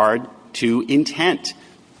without regard to intent.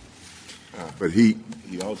 But he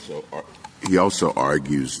also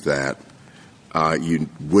argues that you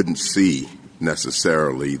wouldn't see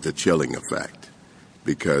necessarily the chilling effect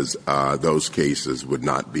because those cases would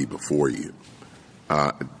not be before you.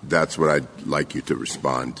 That's what I'd like you to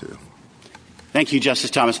respond to. Thank you,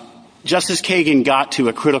 Justice Thomas. Justice Kagan got to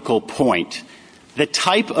a critical point. The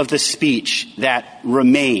type of the speech that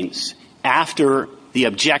remains after the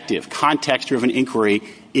objective, context-driven inquiry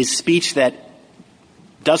is speech that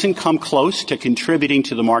doesn't come close to contributing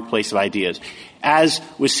to the marketplace of ideas. As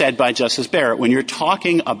was said by Justice Barrett, when you're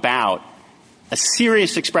talking about a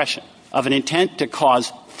serious expression of an intent to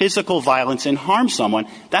cause physical violence and harm someone,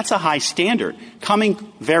 that's a high standard. Coming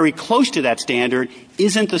very close to that standard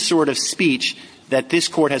isn't the sort of speech that this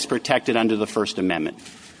Court has protected under the First Amendment.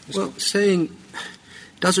 Well, saying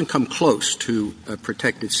doesn't come close to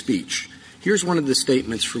protected speech. Here's one of the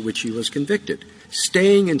statements for which he was convicted.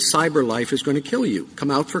 Staying in cyber life is going to kill you.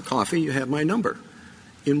 Come out for coffee, you have my number.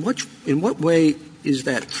 In what way is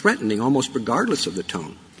that threatening, almost regardless of the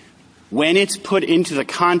tone? When it's put into the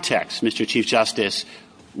context, Mr. Chief Justice,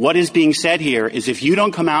 what is being said here is if you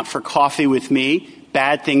don't come out for coffee with me,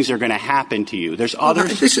 bad things are going to happen to you. There's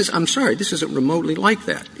others. I'm sorry, this isn't remotely like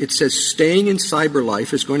that. It says staying in cyber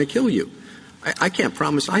life is going to kill you. I can't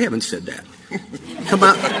promise I haven't said that.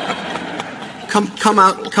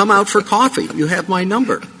 Come out for coffee. You have my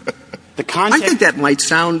number. I think that might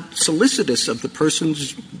sound solicitous of the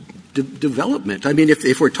person's development. I mean,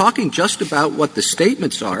 if we're talking just about what the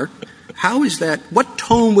statements are, how is that? What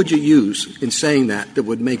tone would you use in saying that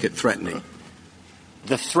would make it threatening?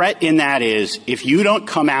 The threat in that is, if you don't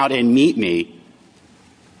come out and meet me,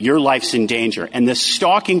 your life's in danger. And the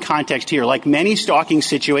stalking context here, like many stalking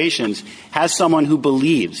situations, has someone who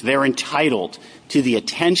believes they're entitled to the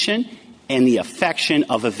attention and the affection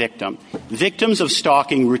of a victim. Victims of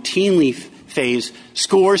stalking routinely face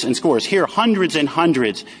scores and scores, here hundreds and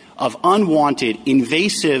hundreds of unwanted,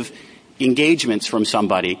 invasive engagements from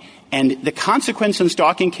somebody. And the consequence in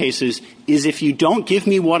stalking cases is, if you don't give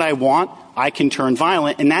me what I want, I can turn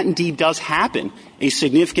violent, and that indeed does happen a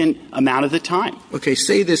significant amount of the time. Okay,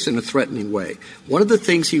 say this in a threatening way. One of the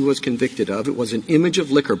things he was convicted of, it was an image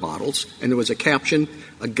of liquor bottles, and there was a caption,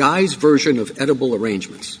 "A guy's version of edible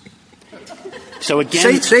arrangements." So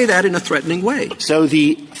again, say that in a threatening way. So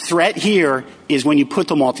the threat here is when you put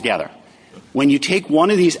them all together. When you take one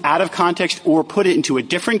of these out of context or put it into a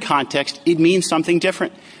different context, it means something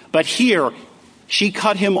different. But here, she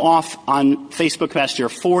cut him off on Facebook Messenger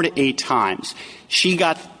 4 to 8 times. She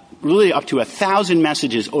got really up to 1,000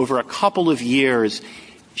 messages over a couple of years.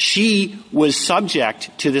 She was subject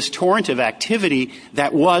to this torrent of activity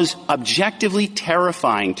that was objectively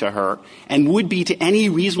terrifying to her and would be to any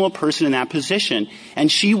reasonable person in that position.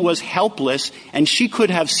 And she was helpless, and she could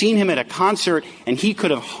have seen him at a concert, and he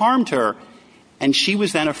could have harmed her, and she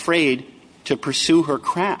was then afraid to pursue her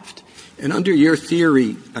craft. And under your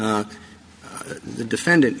theory, the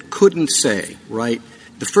defendant couldn't say, right,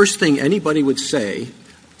 the first thing anybody would say,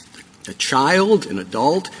 a child, an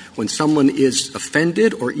adult, when someone is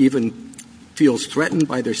offended or even feels threatened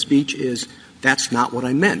by their speech is, that's not what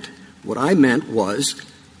I meant. What I meant was,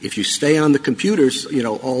 if you stay on the computers,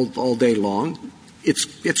 all day long, it's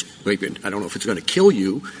I don't know if it's going to kill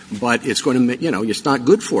you, but it's going to, it's not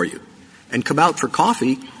good for you. And come out for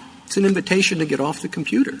coffee, it's an invitation to get off the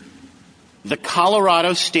computer. The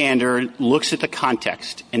Colorado standard looks at the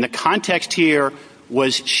context. And the context here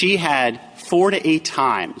was she had 4 to 8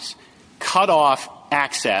 times cut off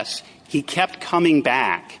access. He kept coming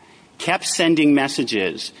back, kept sending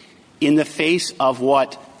messages in the face of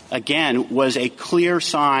what, again, was a clear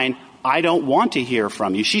sign, I don't want to hear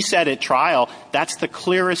from you. She said at trial, that's the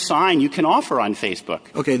clearest sign you can offer on Facebook.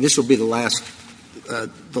 Okay, this will be the last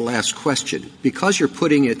question. Because you're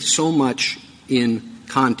putting it so much in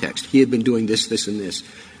context, he had been doing this, this, and this.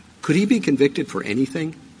 Could he be convicted for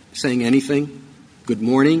anything, saying anything? Good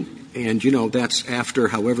morning, and, that's after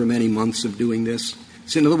however many months of doing this?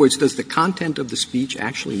 So in other words, does the content of the speech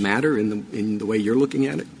actually matter in the way you're looking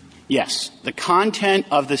at it? Yes. The content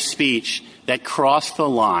of the speech that crossed the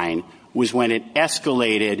line was when it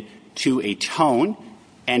escalated to a tone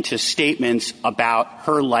and to statements about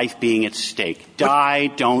her life being at stake. Die,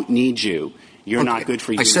 don't need you. You're not good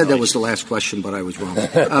for you. I said that was the last question, but I was wrong.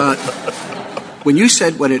 When you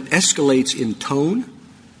said when it escalates in tone?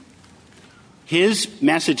 His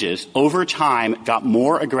messages over time got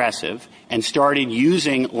more aggressive and started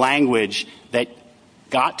using language that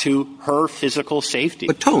got to her physical safety.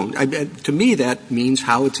 But tone, to me that means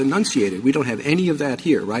how it's enunciated. We don't have any of that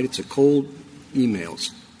here, right? It's a cold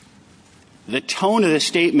emails. The tone of the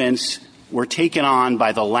statements were taken on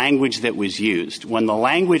by the language that was used. When the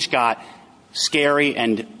language got scary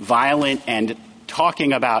and violent and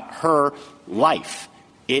talking about her life,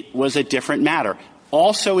 it was a different matter.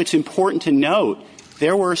 Also, it's important to note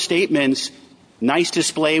there were statements, nice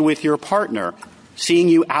display with your partner, seeing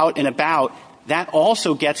you out and about. That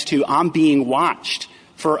also gets to, I'm being watched.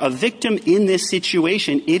 For a victim in this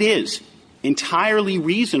situation, it is entirely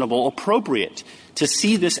reasonable, appropriate to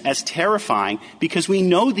see this as terrifying because we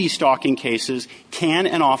know these stalking cases can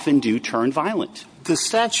and often do turn violent. The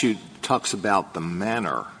statute talks about the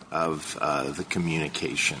manner of the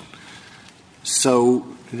communication. So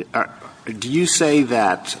do you say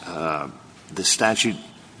that the statute,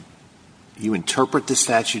 you interpret the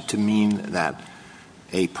statute to mean that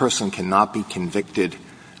a person cannot be convicted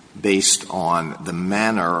based on the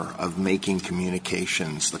manner of making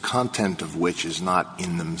communications, the content of which is not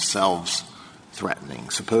in themselves threatening?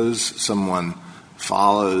 Suppose someone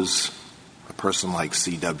follows a person like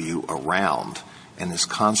C.W. around and is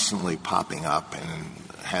constantly popping up and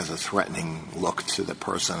has a threatening look to the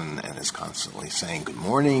person and is constantly saying, good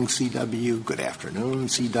morning, C.W., good afternoon,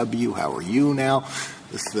 C.W., how are you now?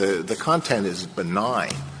 The content is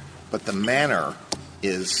benign, but the manner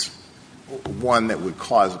is one that would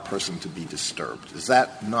cause a person to be disturbed. Is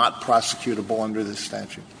that not prosecutable under this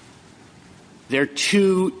statute? There are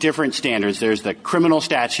 2 different standards. There's the criminal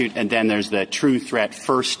statute and then there's the true threat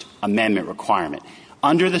First Amendment requirement.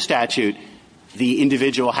 Under the statute, the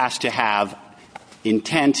individual has to have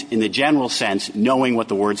intent in the general sense, knowing what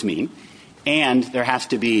the words mean, and there has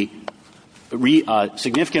to be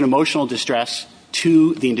significant emotional distress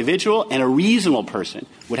to the individual, and a reasonable person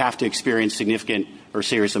would have to experience significant or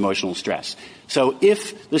serious emotional stress. So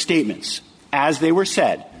if the statements, as they were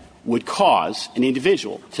said, would cause an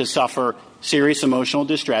individual to suffer serious emotional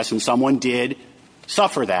distress, and someone did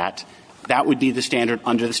suffer that, that would be the standard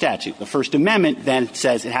under the statute. The First Amendment then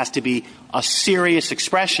says it has to be a serious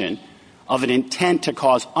expression of an intent to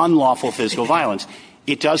cause unlawful physical violence.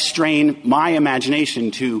 It does strain my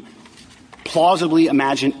imagination to plausibly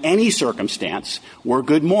imagine any circumstance where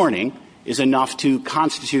good morning is enough to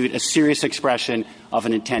constitute a serious expression of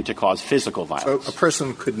an intent to cause physical violence. So a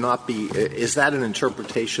person could not be – is that an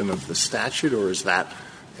interpretation of the statute, or is that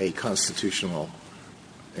a constitutional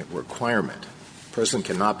requirement? A person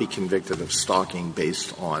cannot be convicted of stalking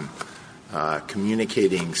based on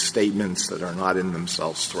communicating statements that are not in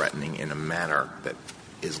themselves threatening in a manner that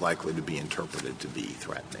is likely to be interpreted to be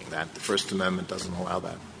threatening. That the First Amendment doesn't allow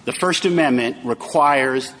that. The First Amendment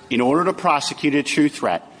requires, in order to prosecute a true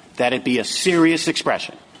threat, that it be a serious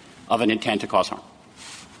expression of an intent to cause harm.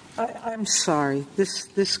 I'm sorry.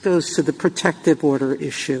 This goes to the protective order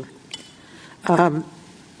issue.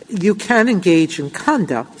 You can engage in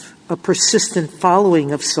conduct, a persistent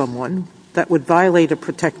following of someone that would violate a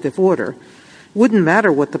protective order. Wouldn't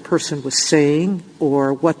matter what the person was saying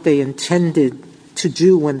or what they intended to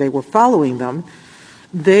do when they were following them.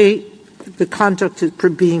 The conduct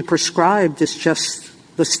being prescribed is just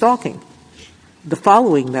the stalking, the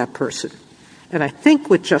following that person. And I think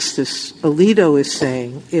what Justice Alito is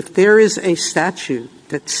saying, if there is a statute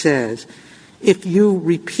that says if you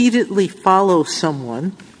repeatedly follow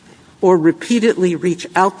someone or repeatedly reach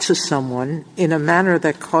out to someone in a manner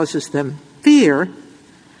that causes them fear,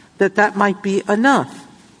 that might be enough.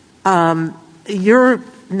 You're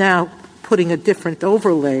now putting a different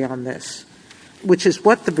overlay on this, which is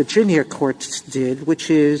what the Virginia courts did, which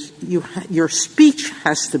is your speech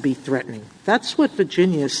has to be threatening. That's what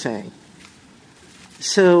Virginia is saying.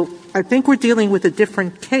 So I think we're dealing with a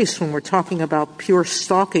different case when we're talking about pure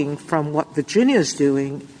stalking from what Virginia is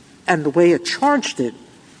doing, and the way it charged it,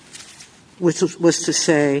 which was to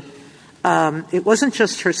say it wasn't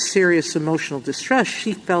just her serious emotional distress.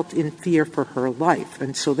 She felt in fear for her life.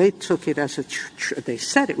 And so they took it as they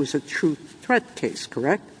said it was a true threat case,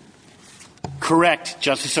 correct? Correct,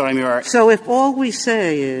 Justice Sotomayor. So if all we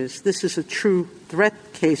say is this is a true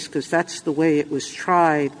threat case because that's the way it was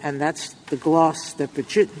tried and that's the gloss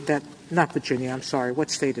that not Virginia, I'm sorry, what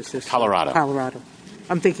state is this? Colorado.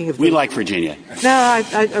 I'm thinking of... We like Virginia. No,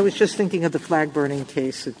 I was just thinking of the flag burning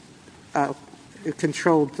case. It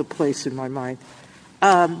controlled the place in my mind.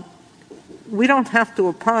 We don't have to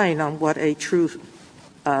opine on what a true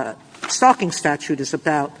stalking statute is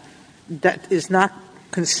about that is not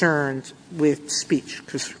concerned with speech,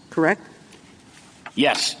 correct?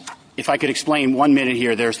 Yes. If I could explain 1 minute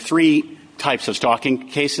here, there's 3 types of stalking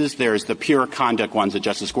cases. There's the pure conduct ones that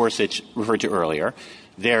Justice Gorsuch referred to earlier.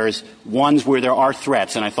 There's ones where there are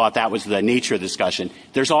threats, and I thought that was the nature of the discussion.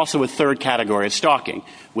 There's also a third category of stalking,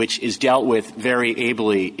 which is dealt with very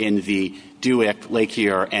ably in the Duick,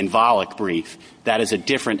 Lakier, and Volokh brief. That is a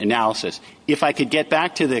different analysis. If I could get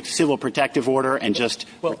back to the civil protective order and just...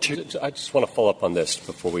 Well, I just want to follow up on this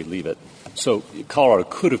before we leave it. So Colorado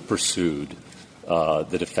could have pursued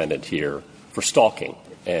the defendant here for stalking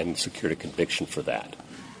and secured a conviction for that.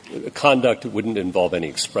 Conduct wouldn't involve any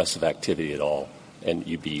expressive activity at all, and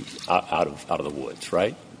you'd be out of the woods,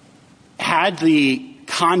 right? Had the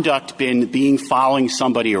conduct been following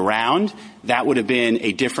somebody around, that would have been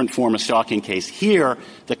a different form of stalking case. Here,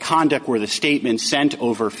 the conduct were the statements sent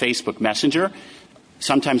over Facebook Messenger.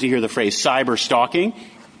 Sometimes you hear the phrase cyber stalking.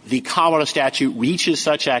 The Colorado statute reaches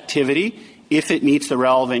such activity if it meets the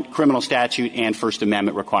relevant criminal statute and First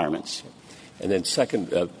Amendment requirements. And then second,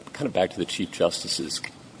 kind of back to the Chief Justice's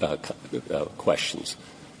questions.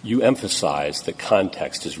 You emphasize that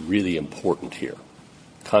context is really important here.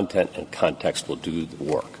 Content and context will do the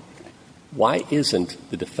work. Why isn't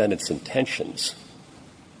the defendant's intentions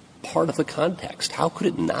part of the context? How could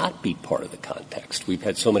it not be part of the context? We've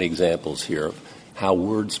had so many examples here of how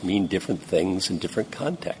words mean different things in different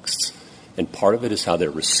contexts. And part of it is how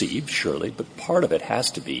they're received, surely, but part of it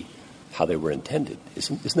has to be how they were intended.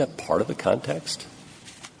 Isn't that part of the context?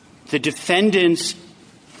 The defendant's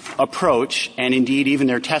approach, and indeed even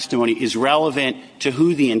their testimony, is relevant to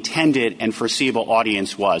who the intended and foreseeable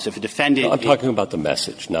audience was. If a defendant... No, I'm talking about the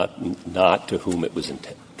message, not to whom it was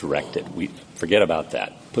directed. We forget about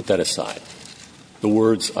that. Put that aside. The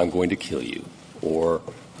words, "I'm going to kill you," or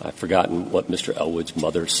I've forgotten what Mr. Elwood's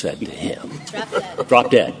mother said to him. Drop dead.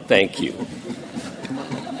 Drop dead. Thank you.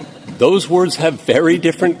 Those words have very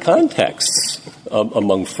different contexts.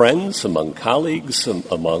 among friends, among colleagues,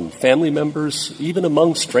 among family members, even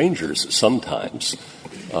among strangers sometimes.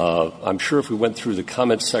 I'm sure if we went through the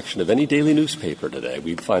comments section of any daily newspaper today,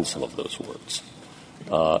 we'd find some of those words.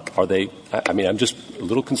 I'm just a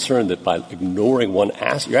little concerned that by ignoring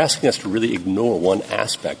you're asking us to really ignore one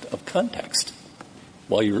aspect of context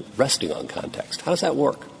while you're resting on context. How does that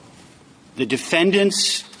work? The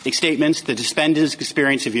defendant's statements, the defendant's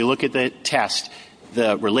experience, if you look at the test,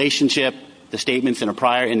 the relationship, the statements in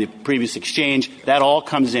the previous exchange, that all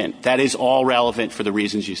comes in. That is all relevant for the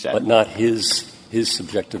reasons you said. But not his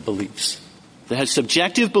subjective beliefs. The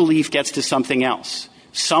subjective belief gets to something else.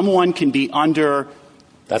 Someone can be under...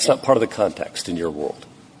 That's not part of the context in your world,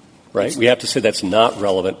 right? We have to say that's not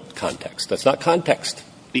relevant context. That's not context.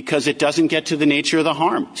 Because it doesn't get to the nature of the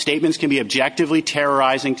harm. Statements can be objectively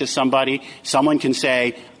terrorizing to somebody. Someone can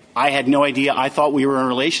say, I had no idea. I thought we were in a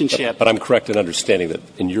relationship. But I'm correct in understanding that,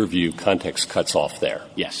 in your view, context cuts off there.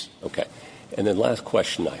 Yes. Okay. And then last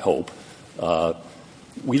question, I hope.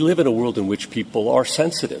 We live in a world in which people are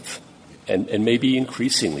sensitive and maybe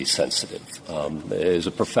increasingly sensitive. As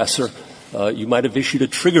a professor, you might have issued a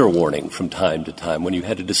trigger warning from time to time when you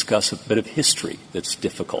had to discuss a bit of history that's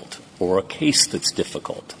difficult or a case that's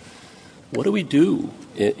difficult. What do we do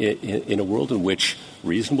in a world in which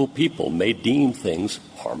reasonable people may deem things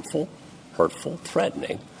harmful, hurtful,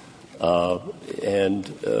 threatening, and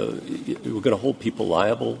we're going to hold people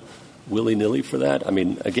liable willy-nilly for that? I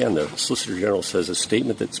mean, again, the Solicitor General says a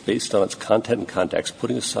statement that's based on its content and context,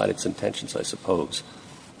 putting aside its intentions, I suppose,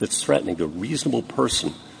 that's threatening to a reasonable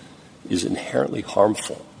person is inherently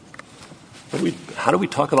harmful. How do we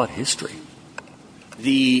talk about history?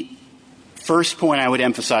 The first point I would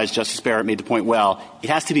emphasize, Justice Barrett made the point well, it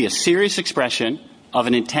has to be a serious expression of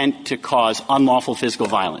an intent to cause unlawful physical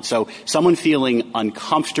violence. So someone feeling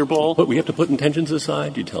uncomfortable. But we have to put intentions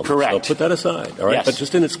aside, you tell me. Correct. So put that aside, all right? Yes. But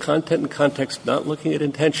just in its content and context, not looking at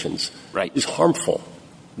intentions, right, is harmful.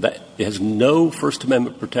 That it has no First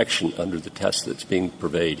Amendment protection under the test that's being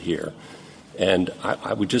purveyed here. And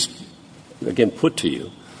I would just, again, put to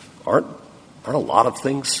you, aren't a lot of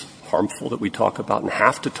things harmful that we talk about and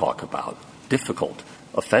have to talk about, difficult,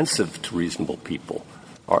 offensive to reasonable people?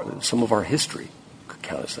 Some of our history could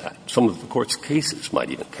count as that. Some of the court's cases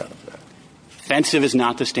might even count as that. Offensive is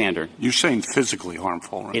not the standard. You're saying physically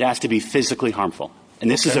harmful, right? It has to be physically harmful.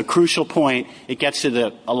 And this is a crucial point. It gets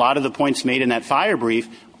to a lot of the points made in that fire brief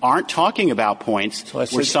aren't talking about points where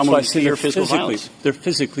someone would fear physical violence. They're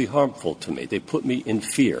physically harmful to me. They put me in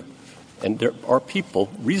fear. And there are people,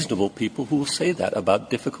 reasonable people, who will say that about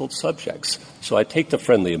difficult subjects. So I take the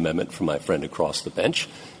friendly amendment from my friend across the bench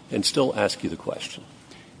and still ask you the question.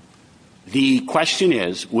 The question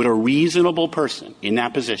is, would a reasonable person in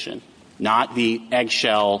that position, not the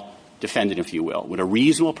eggshell defendant, if you will, would a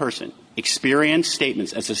reasonable person experience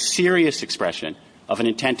statements as a serious expression of an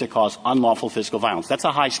intent to cause unlawful physical violence? That's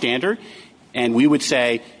a high standard, and we would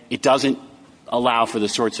say it doesn't allow for the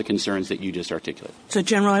sorts of concerns that you just articulated. So,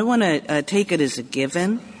 General, I want to take it as a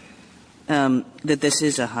given that this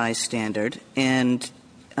is a high standard, and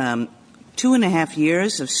 2.5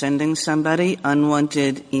 years of sending somebody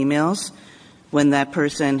unwanted emails when that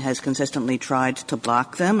person has consistently tried to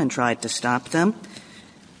block them and tried to stop them.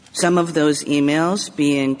 Some of those emails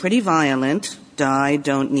being pretty violent, die,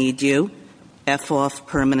 don't need you, F off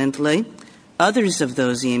permanently. Others of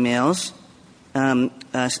those emails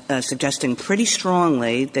suggesting pretty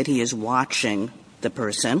strongly that he is watching the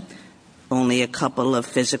person. Only a couple of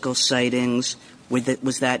physical sightings.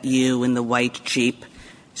 Was that you in the white Jeep?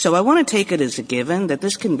 So I want to take it as a given that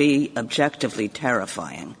this can be objectively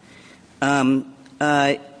terrifying.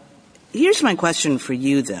 Here's my question for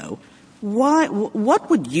you, though. What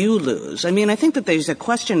would you lose? I mean, I think that there's a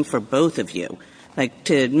question for both of you. Like,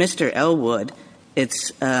 to Mr. Elwood,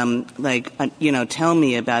 it's tell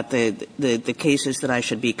me about the cases that I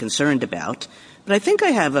should be concerned about. But I think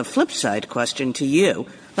I have a flip side question to you.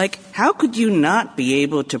 Like, how could you not be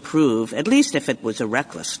able to prove, at least if it was a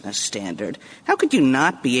recklessness standard, how could you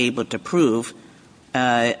not be able to prove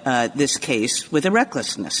this case with a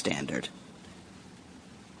recklessness standard?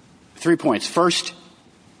 3 points. First,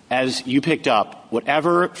 as you picked up,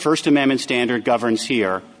 whatever First Amendment standard governs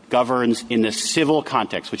here governs in the civil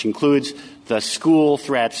context, which includes the school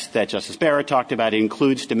threats that Justice Barrett talked about. It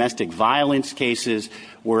includes domestic violence cases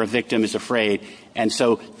where a victim is afraid. And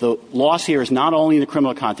so the loss here is not only in the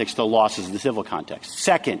criminal context, the loss is in the civil context.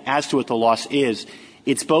 Second, as to what the loss is,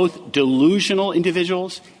 it's both delusional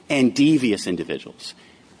individuals and devious individuals.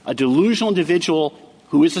 A delusional individual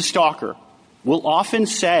who is a stalker will often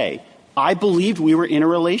say, I believed we were in a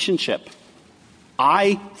relationship.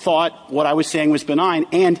 I thought what I was saying was benign,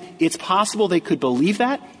 and it's possible they could believe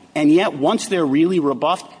that, and yet once they're really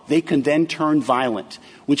rebuffed, they can then turn violent,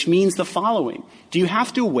 which means the following. Do you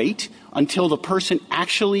have to wait until the person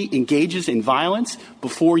actually engages in violence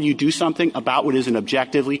before you do something about what is an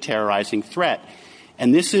objectively terrorizing threat?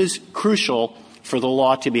 And this is crucial for the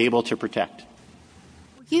law to be able to protect.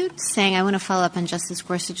 You saying, I want to follow up on Justice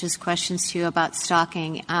Gorsuch's questions to you about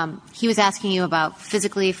stalking. He was asking you about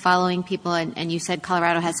physically following people, and you said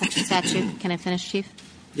Colorado has such a statute. Can I finish, Chief?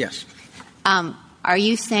 Yes. Are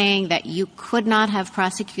you saying that you could not have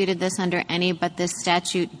prosecuted this under any but this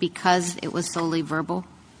statute because it was solely verbal?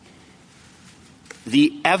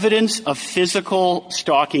 The evidence of physical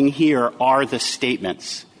stalking here are the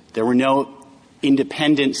statements. There were no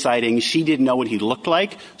independent sightings. She didn't know what he looked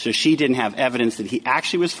like, so she didn't have evidence that he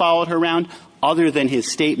actually was followed her around other than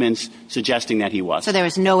his statements suggesting that he was. So there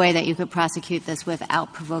was no way that you could prosecute this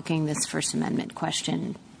without provoking this First Amendment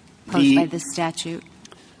question posed by this statute?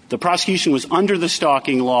 The prosecution was under the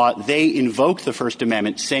stalking law. They invoked the First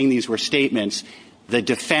Amendment, saying these were statements. The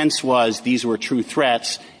defense was these were true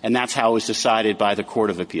threats, and that's how it was decided by the Court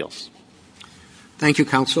of Appeals. Thank you,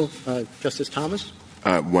 counsel. Justice Thomas?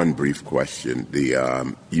 One brief question.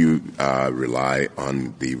 You rely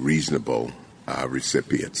on the reasonable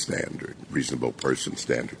recipient standard, reasonable person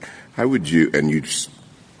standard. How would you, and you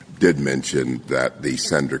did mention that the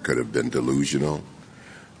sender could have been delusional.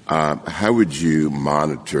 How would you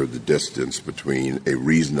monitor the distance between a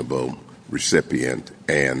reasonable recipient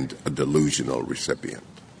and a delusional recipient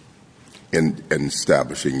in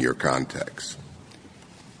establishing your context?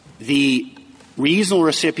 The reasonable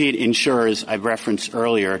recipient ensures, I referenced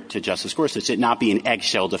earlier to Justice Gorsuch, it not be an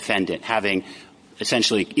eggshell defendant having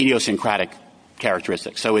essentially idiosyncratic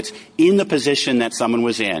characteristics. So it's in the position that someone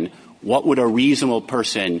was in, what would a reasonable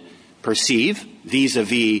person perceive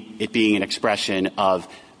vis-a-vis it being an expression of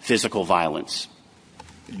physical violence?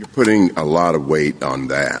 You're putting a lot of weight on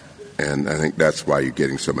that, and I think that's why you're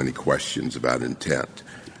getting so many questions about intent.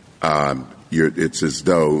 It's as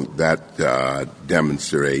though that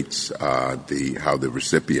demonstrates how the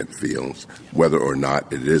recipient feels, whether or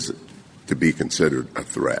not it is to be considered a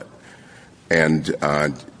threat. And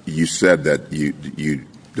you said that the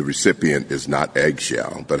recipient is not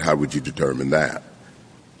eggshell, but how would you determine that?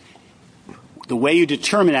 The way you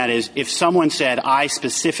determine that is if someone said, I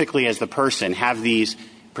specifically as the person have these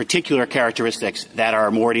particular characteristics that are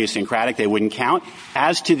more idiosyncratic, they wouldn't count.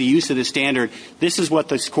 As to the use of the standard, this is what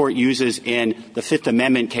this Court uses in the Fifth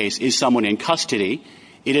Amendment case, is someone in custody.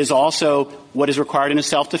 It is also what is required in a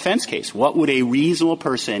self-defense case. What would a reasonable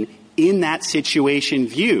person in that situation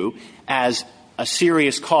view as a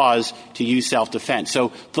serious cause to use self-defense?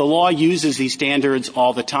 So the law uses these standards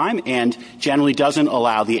all the time and generally doesn't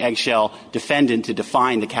allow the eggshell defendant to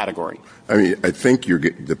define the category. I mean, I think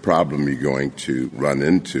the problem you're going to run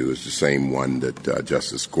into is the same one that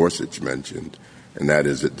Justice Gorsuch mentioned, and that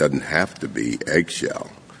is it doesn't have to be eggshell,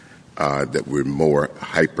 that we're more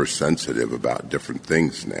hypersensitive about different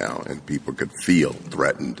things now, and people could feel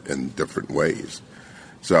threatened in different ways.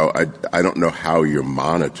 So I don't know how you're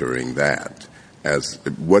monitoring that.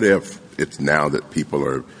 What if it's now that people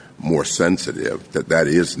are more sensitive, that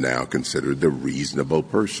is now considered the reasonable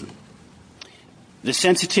person? The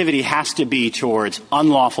sensitivity has to be towards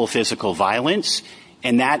unlawful physical violence,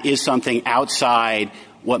 and that is something outside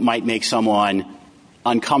what might make someone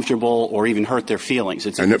uncomfortable or even hurt their feelings.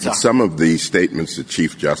 Some of the statements the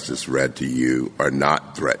Chief Justice read to you are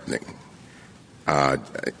not threatening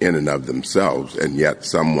in and of themselves, and yet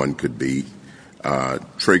someone could be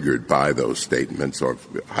triggered by those statements or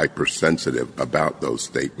hypersensitive about those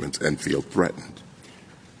statements and feel threatened.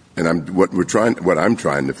 And what I'm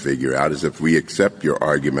trying to figure out is if we accept your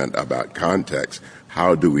argument about context,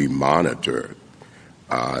 how do we monitor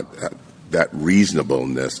that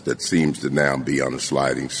reasonableness that seems to now be on a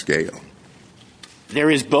sliding scale?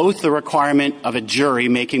 There is both the requirement of a jury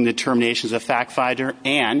making the determinations of fact finder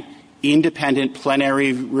and independent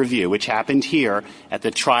plenary review, which happened here at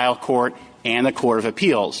the trial court and the Court of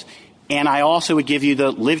Appeals. And I also would give you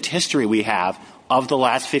the lived history we have of the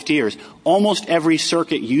last 50 years. Almost every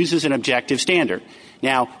circuit uses an objective standard.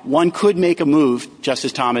 Now, one could make a move,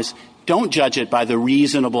 Justice Thomas, don't judge it by the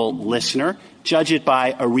reasonable listener, judge it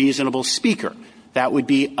by a reasonable speaker. That would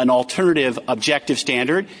be an alternative objective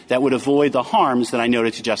standard that would avoid the harms that I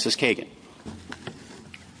noted to Justice Kagan.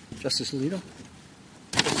 Justice Alito?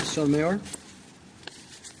 Justice Sotomayor?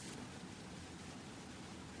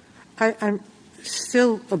 I'm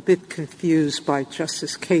still a bit confused by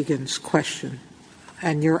Justice Kagan's question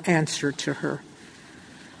and your answer to her.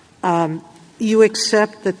 You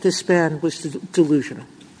accept that this man was delusional?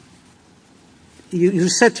 You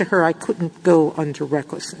said to her, I couldn't go under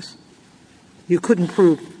recklessness.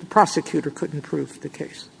 The prosecutor couldn't prove the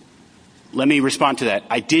case. Let me respond to that.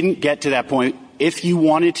 I didn't get to that point. If you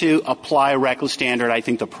wanted to apply a reckless standard, I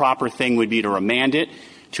think the proper thing would be to remand it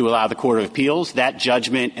to allow the Court of Appeals. That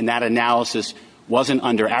judgment and that analysis wasn't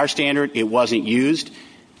under our standard. It wasn't used.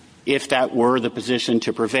 If that were the position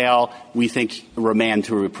to prevail, we think remand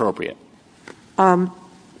to be appropriate. I'm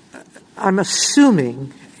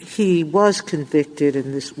assuming he was convicted,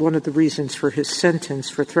 and this one of the reasons for his sentence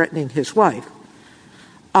for threatening his wife.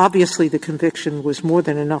 Obviously, the conviction was more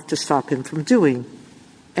than enough to stop him from doing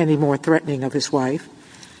any more threatening of his wife.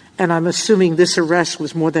 And I'm assuming this arrest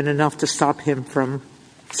was more than enough to stop him from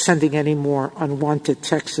sending any more unwanted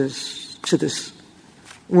texts to this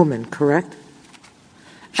woman, correct?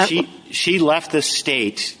 She left the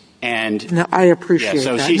state and... No, I appreciate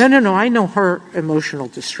that. No. I know her emotional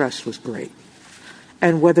distress was great.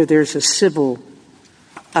 And whether there's a civil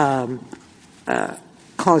cause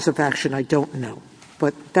of action, I don't know.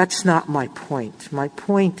 But that's not my point. My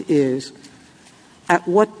point is, at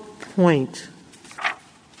what point,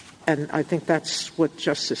 and I think that's what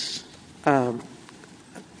Justice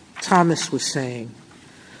Thomas was saying,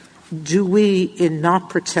 do we, in not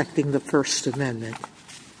protecting the First Amendment,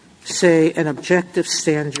 say an objective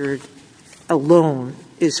standard alone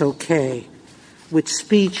is okay with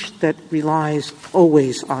speech that relies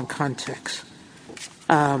always on context?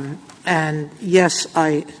 And yes,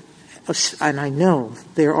 I know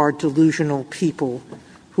there are delusional people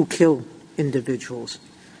who kill individuals,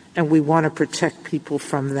 and we want to protect people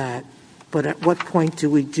from that. But at what point do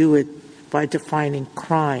we do it by defining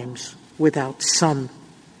crimes without some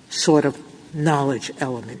sort of knowledge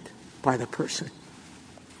element by the person?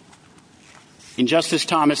 In Justice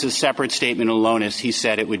Thomas's separate statement in Alonis, he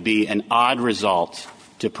said it would be an odd result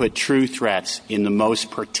to put true threats in the most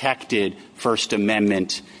protected First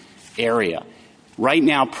Amendment area. Right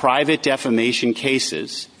now, private defamation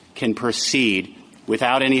cases can proceed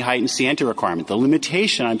without any heightened scienter requirement. The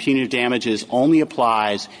limitation on punitive damages only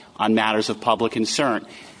applies on matters of public concern.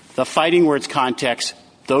 The fighting words context,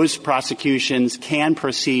 those prosecutions can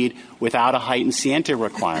proceed without a heightened scienter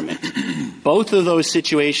requirement. Both of those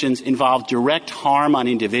situations involve direct harm on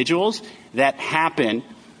individuals that happen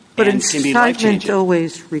but and can be life-changing. Incitement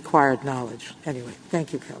always required knowledge. Anyway,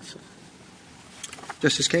 thank you, counsel.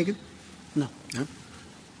 Justice Kagan? No.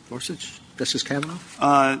 Gorsuch? Justice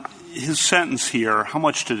Kavanaugh? His sentence here, how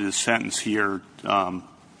much did his sentence here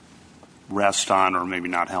rest on, or maybe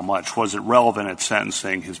not how much? Was it relevant at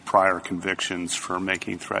sentencing, his prior convictions for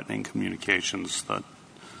making threatening communications, the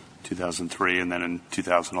 2003, and then in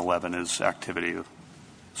 2011 his activity of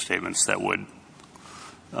statements that would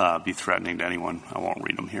be threatening to anyone? I won't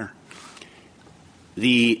read them here.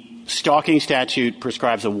 The stalking statute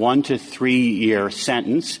prescribes a 1 to 3 year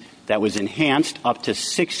sentence that was enhanced up to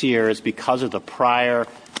 6 years because of the prior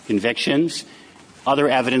convictions. Other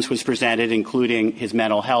evidence was presented, including his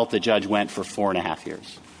mental health. The judge went for 4.5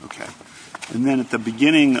 years. Okay. And then at the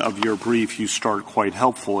beginning of your brief, you start quite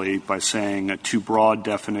helpfully by saying a too broad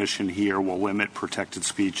definition here will limit protected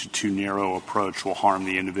speech. A too narrow approach will harm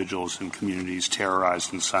the individuals and communities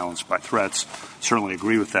terrorized and silenced by threats. Certainly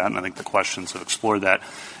agree with that, and I think the questions have explored that.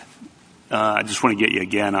 I just want to get you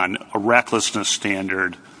again on a recklessness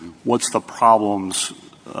standard. What's the problems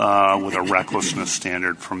with a recklessness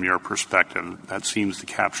standard from your perspective? That seems to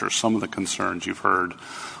capture some of the concerns you've heard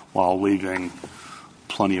while leaving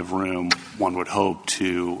plenty of room, one would hope,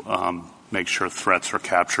 to make sure threats are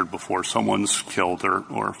captured before someone's killed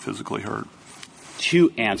or physically hurt.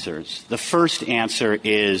 Two answers. The first answer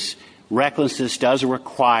is recklessness does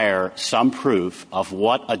require some proof of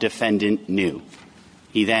what a defendant knew.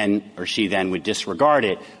 He then or she then would disregard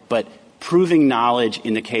it, but proving knowledge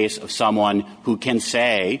in the case of someone who can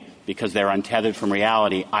say, because they're untethered from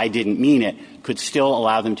reality, I didn't mean it, could still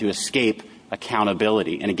allow them to escape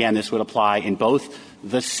accountability. And again, this would apply in both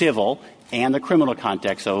the civil and the criminal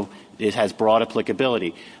context, so it has broad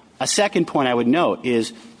applicability. A second point I would note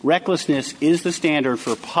is recklessness is the standard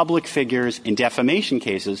for public figures in defamation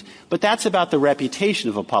cases, but that's about the reputation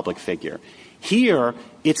of a public figure. Here,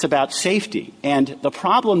 it's about safety. And the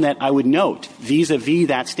problem that I would note vis-a-vis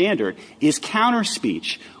that standard is counter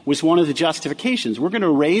speech was one of the justifications. We're going to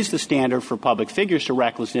raise the standard for public figures to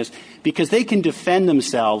recklessness because they can defend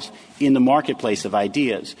themselves in the marketplace of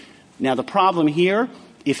ideas. Now, the problem here,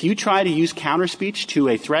 if you try to use counter speech to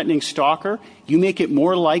a threatening stalker, you make it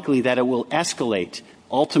more likely that it will escalate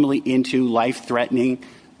ultimately into life-threatening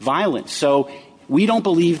violence. So we don't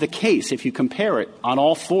believe the case, if you compare it on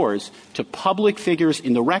all fours to public figures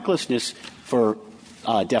in the recklessness for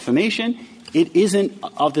defamation it isn't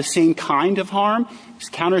of the same kind of harm.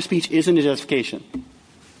 Counter speech isn't a justification.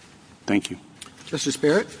 Thank you. Justice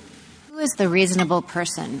Barrett? Who is the reasonable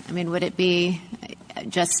person? I mean, would it be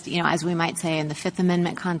just, as we might say in the Fifth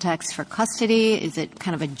Amendment context for custody? Is it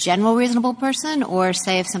kind of a general reasonable person? Or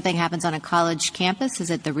say if something happens on a college campus, is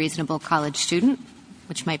it the reasonable college student,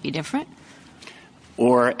 which might be different?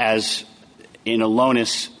 Or as in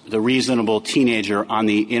Alonis, the reasonable teenager on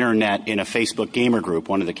the Internet in a Facebook gamer group,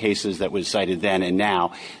 one of the cases that was cited then and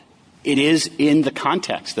now. It is in the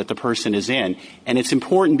context that the person is in, and it's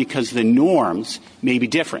important because the norms may be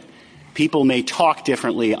different. People may talk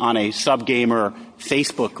differently on a sub-gamer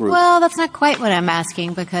Facebook group. Well, that's not quite what I'm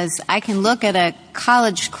asking, because I can look at a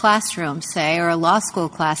college classroom, say, or a law school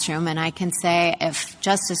classroom, and I can say if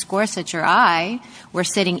Justice Gorsuch or I were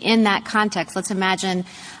sitting in that context, let's imagine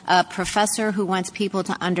a professor who wants people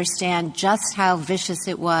to understand just how vicious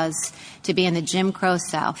it was to be in the Jim Crow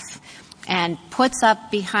South, and puts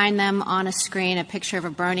up behind them on a screen a picture of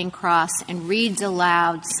a burning cross and reads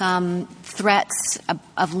aloud some threats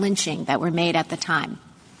of lynching that were made at the time.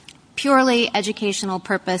 Purely educational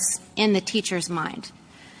purpose in the teacher's mind.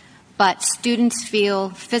 But students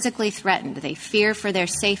feel physically threatened. They fear for their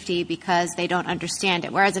safety because they don't understand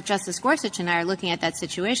it. Whereas if Justice Gorsuch and I are looking at that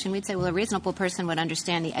situation, we'd say, well, a reasonable person would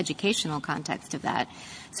understand the educational context of that.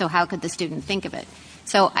 So how could the student think of it?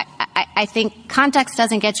 So I think context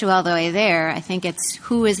doesn't get you all the way there. I think it's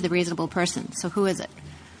who is the reasonable person. So who is it?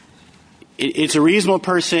 It's a reasonable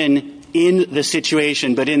person in the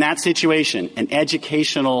situation, but in that situation, an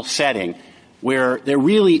educational setting where there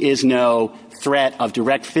really is no threat of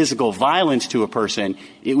direct physical violence to a person,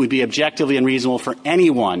 it would be objectively unreasonable for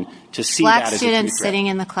anyone to see Black that as a true threat. students sitting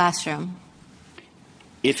in the classroom.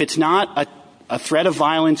 If it's not a threat of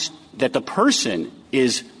violence that the person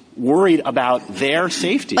is worried about their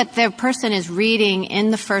safety. But the person is reading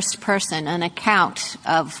in the first person an account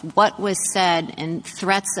of what was said in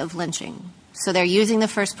threats of lynching. So they're using the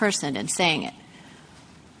first person and saying it.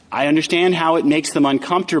 I understand how it makes them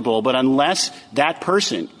uncomfortable, but unless that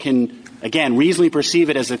person can, again, reasonably perceive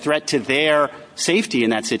it as a threat to their safety in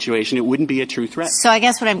that situation, it wouldn't be a true threat. So I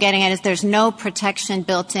guess what I'm getting at is there's no protection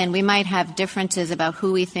built in. We might have differences about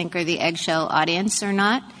who we think are the eggshell audience or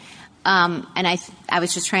not. And I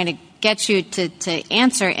was just trying to get you to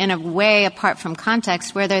answer in a way apart from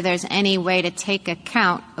context whether there's any way to take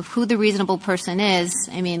account of who the reasonable person is.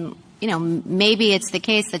 I mean, maybe it's the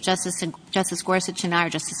case that Justice Gorsuch and I or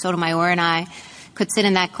Justice Sotomayor and I could sit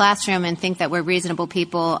in that classroom and think that we're reasonable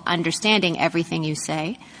people understanding everything you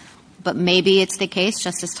say. But maybe it's the case,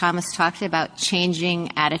 Justice Thomas talked about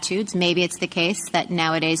changing attitudes. Maybe it's the case that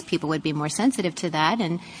nowadays people would be more sensitive to that,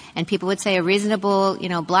 and people would say a reasonable,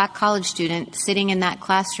 black college student sitting in that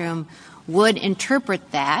classroom would interpret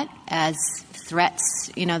that as threats,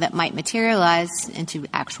 that might materialize into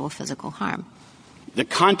actual physical harm. The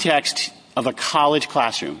context of a college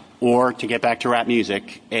classroom, or to get back to rap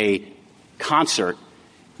music, a concert,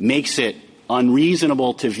 makes it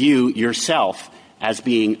unreasonable to view yourself as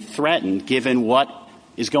being threatened given what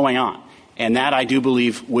is going on. And that, I do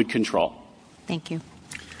believe, would control. Thank you.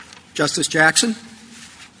 Justice Jackson?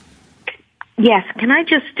 Yes. Can I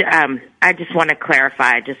just want to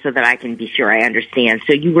clarify just so that I can be sure I understand.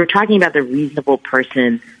 So you were talking about the reasonable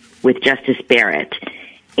person with Justice Barrett.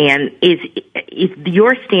 And is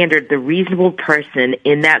your standard the reasonable person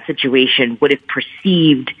in that situation would have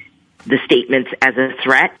perceived the statements as a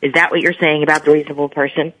threat? Is that what you're saying about the reasonable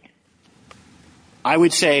person? I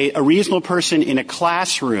would say a reasonable person in a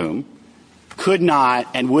classroom could not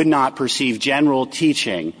and would not perceive general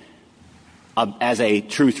teaching as a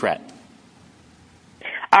true threat.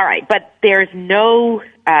 All right, but there's no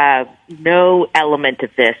element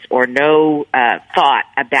of this or no thought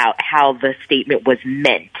about how the statement was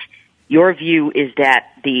meant. Your view is that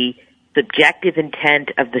the subjective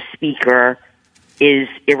intent of the speaker is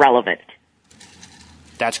irrelevant.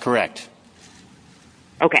 That's correct.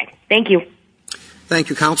 Okay, thank you. Thank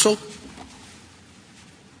you, counsel.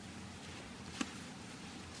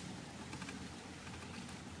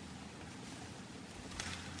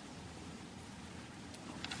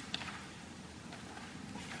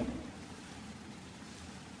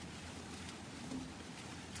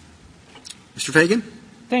 Mr. Fagan?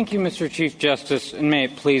 Thank you, Mr. Chief Justice, and may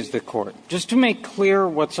it please the Court. Just to make clear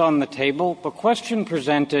what's on the table, the question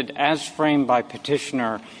presented as framed by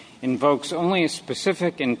petitioner invokes only a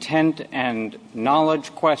specific intent and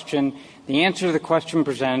knowledge question. The answer to the question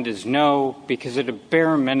presented is no, because at a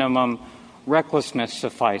bare minimum, recklessness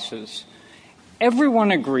suffices. Everyone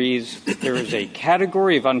agrees that there is a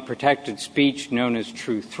category of unprotected speech known as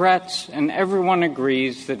true threats, and everyone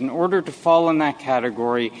agrees that in order to fall in that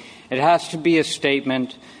category, it has to be a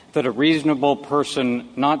statement that a reasonable person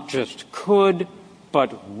not just could,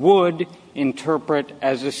 but would interpret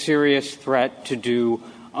as a serious threat to do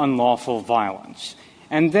unlawful violence.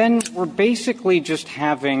 And then we're basically just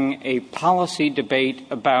having a policy debate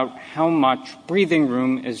about how much breathing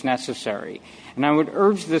room is necessary. And I would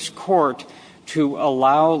urge this Court to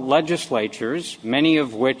allow legislatures, many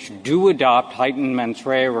of which do adopt heightened mens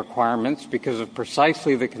rea requirements because of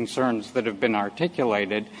precisely the concerns that have been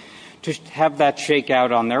articulated, to have that shake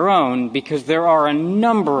out on their own, because there are a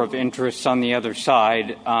number of interests on the other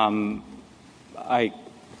side. I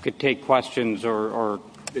could take questions or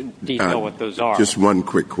detail what those are. Just one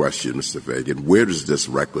quick question, Mr. Fagan. Where does this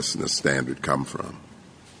recklessness standard come from?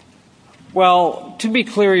 Well, to be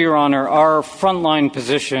clear, Your Honor, our frontline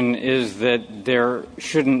position is that there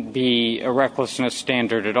shouldn't be a recklessness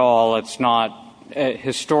standard at all. It's not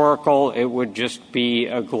historical. It would just be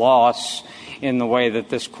a gloss in the way that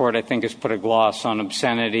this Court, I think, has put a gloss on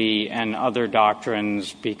obscenity and other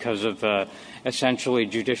doctrines because of the essentially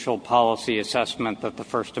judicial policy assessment that the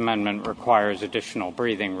First Amendment requires additional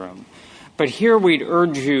breathing room. But here we'd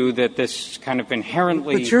urge you that this kind of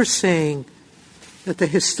inherently— But you're saying that the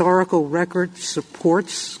historical record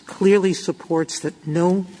clearly supports that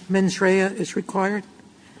no mens rea is required?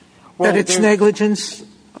 Well, that it's negligence,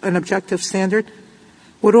 an objective standard?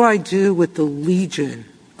 What do I do with the legion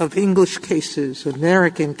of English cases,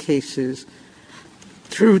 American cases,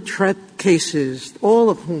 true threat cases,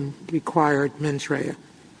 all of whom required mens rea?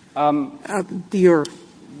 Your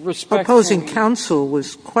opposing counsel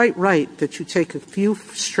was quite right that you take a few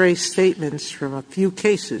stray statements from a few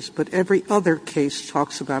cases, but every other case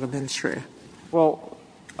talks about a mens rea. Well,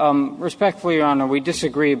 respectfully, Your Honor, we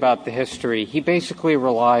disagree about the history. He basically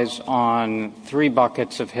relies on three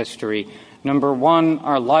buckets of history. Number one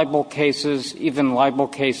are libel cases. Even libel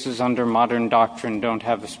cases under modern doctrine don't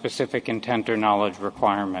have a specific intent or knowledge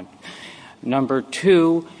requirement. Number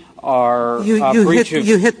two are You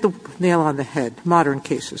hit the nail on the head. Modern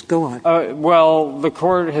cases. Go on. Well, the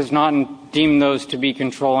Court has not deemed those to be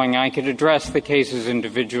controlling. I could address the cases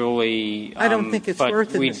individually. I don't think it's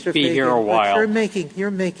worth it, we'd Mr. be Fagan, here a while.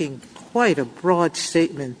 You're making quite a broad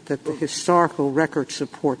statement that the historical record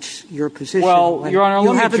supports your position. Well, Your Honor,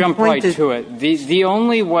 let me jump right to it. The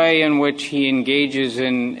only way in which he engages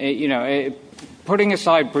in, putting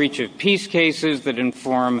aside breach of peace cases that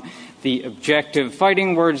inform the objective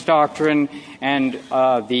fighting words doctrine and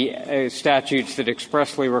the statutes that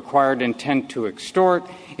expressly required intent to extort,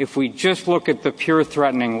 if we just look at the pure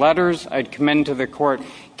threatening letters, I'd commend to the Court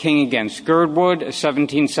King against Girdwood, a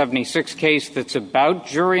 1776 case that's about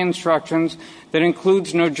jury instructions that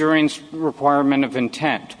includes no jury requirement of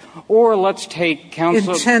intent. Or let's take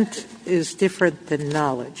counsel— Intent is different than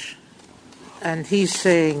knowledge. And he's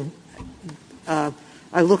saying,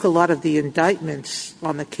 I look a lot of the indictments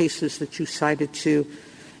on the cases that you cited to,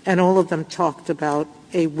 and all of them talked about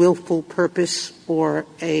a willful purpose or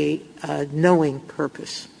a knowing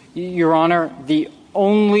purpose. Your Honor, the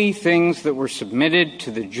only things that were submitted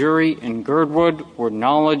to the jury in Girdwood were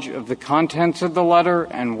knowledge of the contents of the letter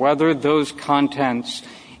and whether those contents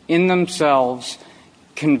in themselves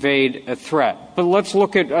conveyed a threat. But let's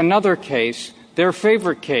look at another case. Their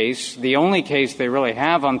favorite case, the only case they really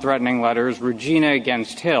have on threatening letters, Regina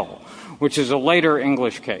against Hill, which is a later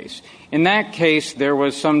English case. In that case, there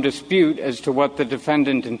was some dispute as to what the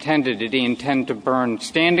defendant intended. Did he intend to burn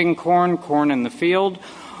standing corn in the field,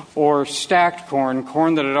 or stacked corn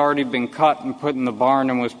that had already been cut and put in the barn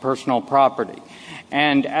and was personal property?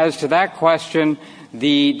 And as to that question,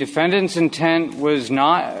 the defendant's intent was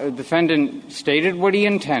not — the defendant stated what he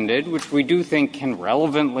intended, which we do think can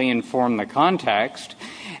relevantly inform the context,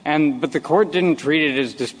 but the Court didn't treat it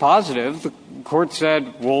as dispositive. The Court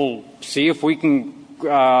said, we'll see if we can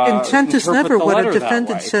intent is never what a –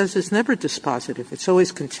 defendant says is never dispositive. It's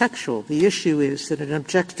always contextual. The issue is that an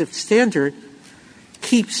objective standard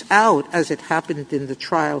keeps out, as it happened in the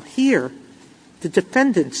trial here, the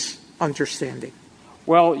defendant's understanding.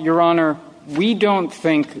 Well, Your Honor, we don't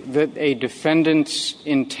think that a defendant's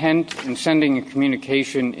intent in sending a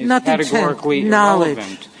communication is categorically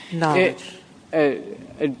irrelevant. Knowledge.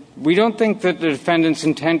 We don't think that the defendant's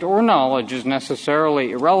intent or knowledge is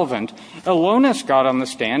necessarily irrelevant. Alonis got on the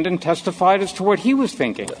stand and testified as to what he was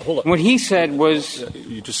thinking. Hold on. What he said was —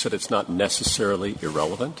 You just said it's not necessarily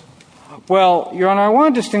irrelevant? Well, Your Honor, I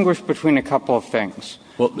want to distinguish between a couple of things.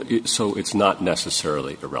 Well, so it's not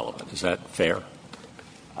necessarily irrelevant. Is that fair?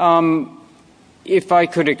 If I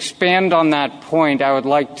could expand on that point, I would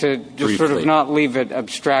like to just Briefly. sort of not leave it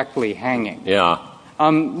abstractly hanging. Yeah.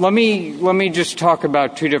 Let me just talk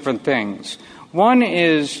about two different things. One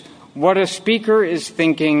is what a speaker is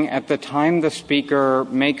thinking at the time the speaker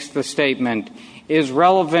makes the statement is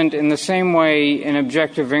relevant in the same way an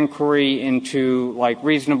objective inquiry into, like,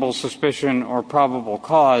 reasonable suspicion or probable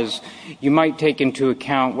cause. You might take into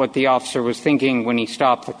account what the officer was thinking when he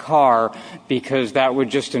stopped the car, because that would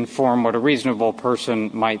just inform what a reasonable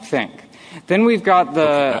person might think. Then we've got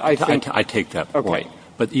the, I take that point. Okay.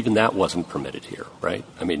 But even that wasn't permitted here, right?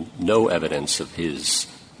 I mean, no evidence of his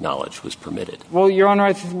knowledge was permitted. Well, Your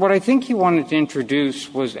Honor, what I think he wanted to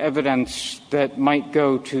introduce was evidence that might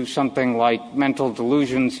go to something like mental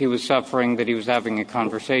delusions he was suffering, that he was having a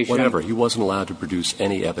conversation. Whatever. He wasn't allowed to produce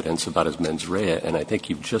any evidence about his mens rea, and I think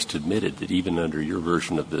you've just admitted that even under your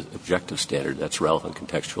version of the objective standard, that's relevant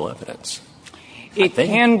contextual evidence. It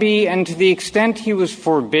can be, and to the extent he was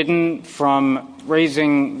forbidden from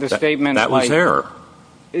raising the statement that was error.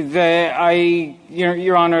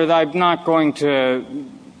 Your Honor, I'm not going to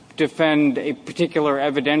defend a particular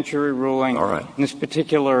evidentiary ruling in this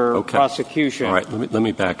particular prosecution. All right. Let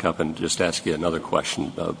me back up and just ask you another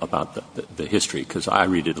question about the history, because I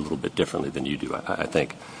read it a little bit differently than you do, I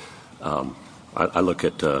think. I look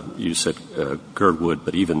at, you said Girdwood,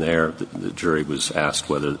 but even there, the jury was asked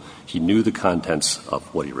whether he knew the contents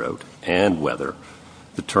of what he wrote and whether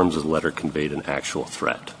the terms of the letter conveyed an actual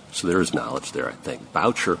threat. So there is knowledge there, I think.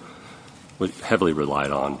 Boucher was heavily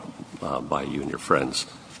relied on by you and your friends.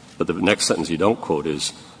 But the next sentence you don't quote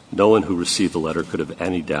is, no one who received the letter could have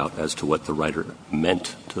any doubt as to what the writer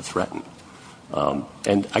meant to threaten.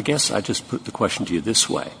 And I guess I just put the question to you this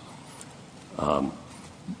way.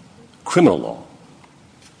 Criminal law,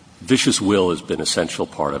 vicious will has been an essential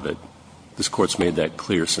part of it. This Court's made that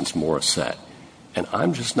clear since Morissette. And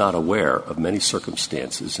I'm just not aware of many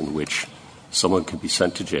circumstances in which someone can be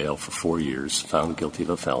sent to jail for 4 years, found guilty of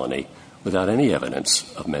a felony, without any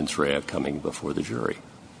evidence of mens rea coming before the jury.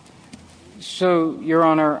 So, Your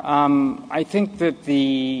Honor, I think that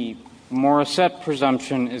the Morissette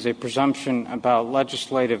presumption is a presumption about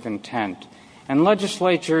legislative intent. And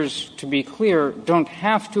legislatures, to be clear, don't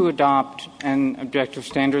have to adopt an objective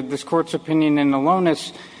standard. This Court's opinion in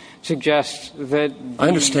Alonis suggests that I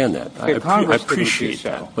understand that. I appreciate so.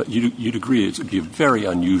 that. But you'd agree it would be a very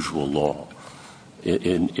unusual law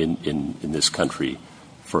in this country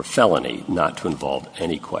for a felony not to involve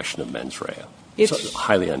any question of mens rea. It's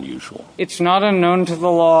highly unusual. It's not unknown to the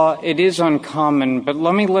law. It is uncommon. But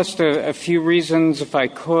let me list a few reasons, if I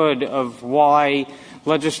could, of why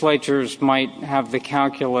legislatures might have the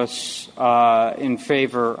calculus in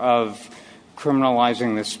favor of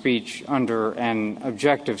criminalizing the speech under an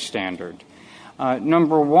objective standard.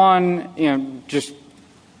 Number one is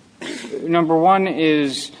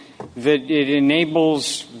that it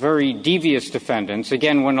enables very devious defendants.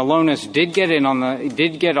 Again, when Alonis did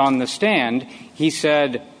get on the stand, he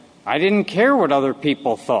said, I didn't care what other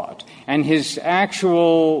people thought. And his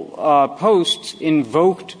actual posts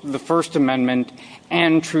invoked the First Amendment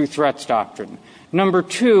and true threats doctrine. Number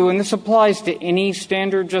two, and this applies to any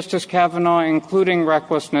standard, Justice Kavanaugh, including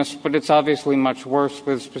recklessness, but it's obviously much worse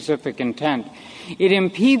with specific intent. It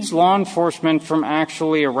impedes law enforcement from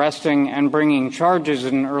actually arresting and bringing charges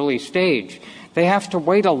at an early stage. They have to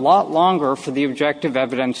wait a lot longer for the objective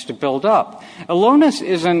evidence to build up. Alonis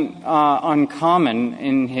isn't uncommon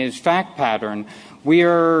in his fact pattern. We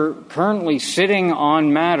are currently sitting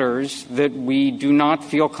on matters that we do not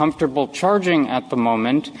feel comfortable charging at the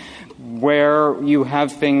moment, where you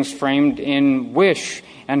have things framed in wish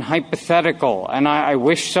and hypothetical, and I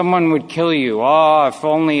wish someone would kill you. Oh, if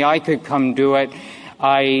only I could come do it.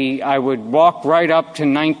 I would walk right up to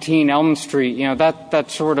 19 Elm Street. You know, that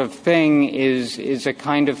sort of thing is a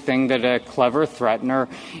kind of thing that a clever threatener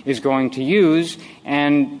is going to use,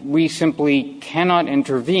 and we simply cannot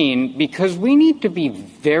intervene because we need to be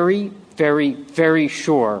very, very, very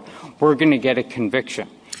sure we're going to get a conviction.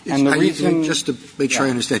 And the reason, just to make sure I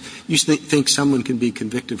understand, you think someone can be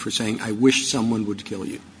convicted for saying, I wish someone would kill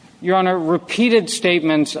you? Your Honor, repeated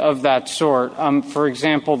statements of that sort. For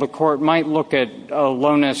example, the Court might look at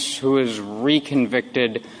Alonis, who is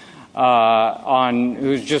reconvicted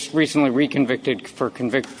who's just recently reconvicted for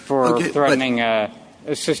threatening an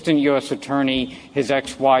assistant U.S. attorney, his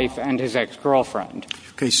ex-wife, and his ex-girlfriend.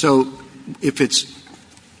 Okay, so if it's,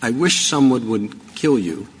 I wish someone would kill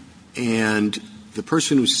you, and the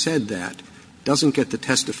person who said that doesn't get to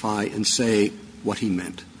testify and say what he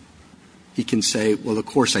meant. he can say, well, of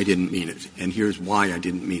course I didn't mean it, and here's why I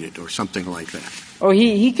didn't mean it, or something like that. Oh,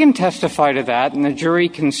 he can testify to that, and the jury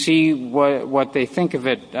can see what they think of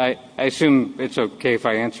it. I assume it's okay if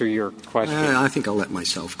I answer your question. I think I'll let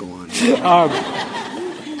myself go on.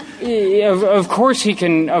 Of course he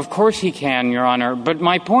can. Of course he can, Your Honor. But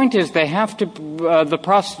my point is, they have to.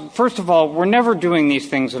 First of all, we're never doing these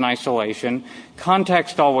things in isolation.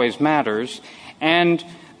 Context always matters, and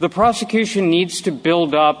the prosecution needs to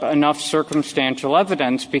build up enough circumstantial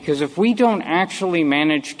evidence, because if we don't actually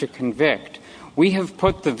manage to convict, we have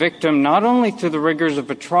put the victim not only through the rigors of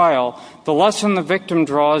a trial. The lesson the victim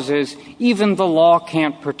draws is even the law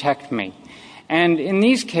can't protect me. And in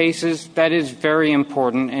these cases, that is very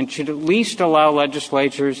important and should at least allow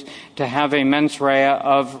legislatures to have a mens rea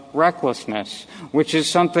of recklessness, which is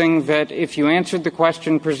something that if you answered the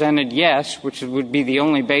question presented yes, which would be the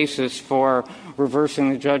only basis for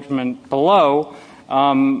reversing the judgment below,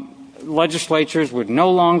 legislatures would no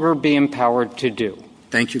longer be empowered to do.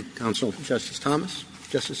 Thank you, Counsel. Justice Thomas?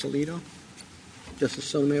 Justice Alito? Justice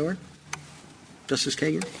Sotomayor? Justice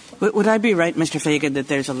Kagan? Would I be right, Mr. Fagan, that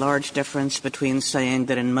there's a large difference between saying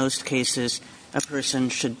that in most cases a person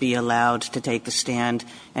should be allowed to take the stand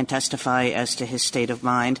and testify as to his state of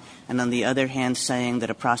mind, and on the other hand saying that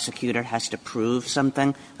a prosecutor has to prove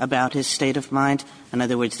something about his state of mind? In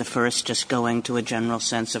other words, the first just going to a general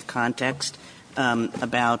sense of context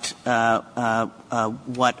about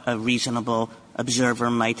what a reasonable observer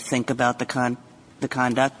might think about the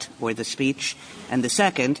conduct or the speech, and the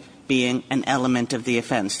second being an element of the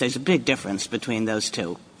offense. There's a big difference between those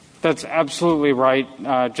two. That's absolutely right,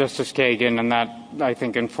 Justice Kagan, and that, I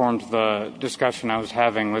think, informed the discussion I was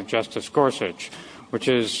having with Justice Gorsuch, which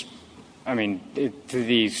is,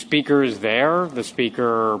 the speaker is there. The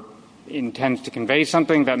speaker intends to convey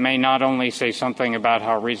something that may not only say something about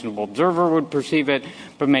how a reasonable observer would perceive it,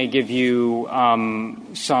 but may give you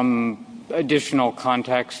some additional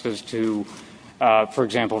context as to, for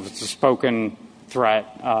example, if it's a spoken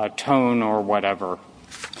threat, tone, or whatever.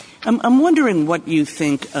 I'm wondering what you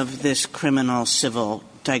think of this criminal-civil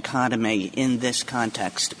dichotomy in this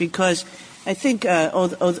context, because I think,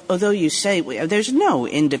 although you say there's no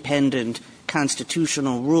independent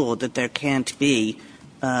constitutional rule that there can't be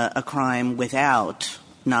a crime without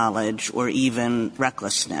knowledge or even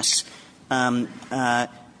recklessness,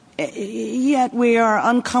 yet we are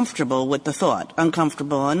uncomfortable with the thought,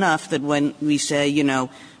 uncomfortable enough that when we say,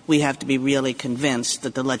 we have to be really convinced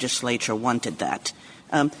that the legislature wanted that.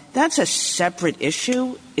 That's a separate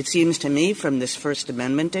issue, it seems to me, from this First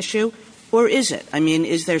Amendment issue, or is it?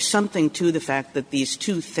 Is there something to the fact that these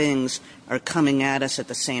two things are coming at us at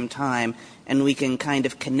the same time, and we can kind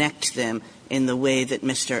of connect them in the way that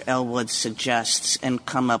Mr. Elwood suggests and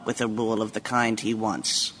come up with a rule of the kind he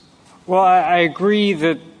wants? Well, I agree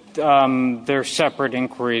that they're separate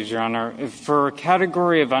inquiries, Your Honor. For a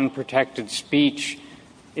category of unprotected speech,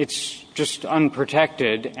 it's just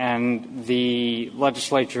unprotected, and the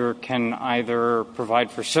legislature can either provide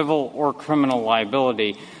for civil or criminal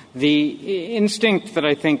liability. The instinct that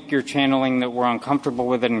I think you're channeling that we're uncomfortable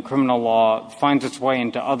with it in criminal law finds its way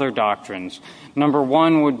into other doctrines. Number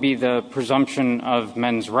one would be the presumption of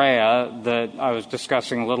mens rea that I was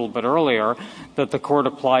discussing a little bit earlier, that the court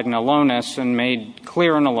applied in Alonis and made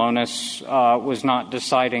clear in Alonis was not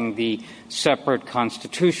deciding the separate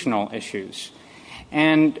constitutional issues.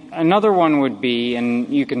 And another one would be, and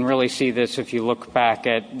you can really see this if you look back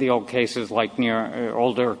at the older cases like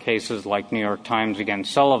New York Times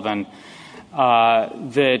against Sullivan,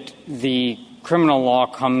 that the criminal law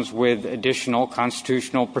comes with additional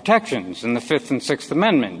constitutional protections. In the Fifth and Sixth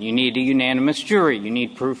Amendment, you need a unanimous jury. You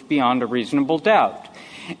need proof beyond a reasonable doubt.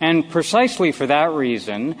 And precisely for that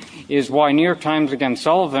reason is why New York Times against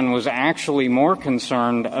Sullivan was actually more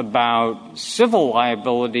concerned about civil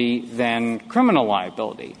liability than criminal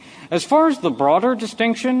liability. As far as the broader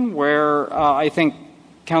distinction, where I think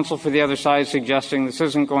counsel for the other side is suggesting this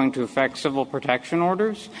isn't going to affect civil protection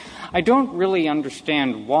orders, I don't really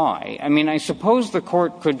understand why. I suppose the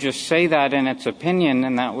court could just say that in its opinion,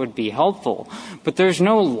 and that would be helpful. But there's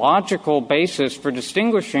no logical basis for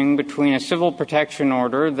distinguishing between a civil protection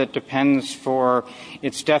order that depends for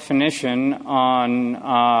its definition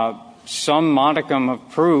on some modicum of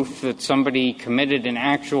proof that somebody committed an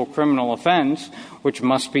actual criminal offense, which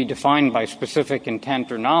must be defined by specific intent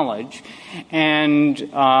or knowledge, and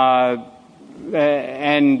the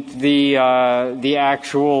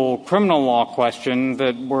actual criminal law question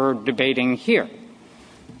that we're debating here.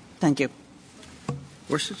 Thank you.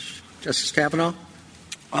 Gorsuch? Justice Kavanaugh?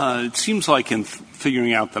 It seems like in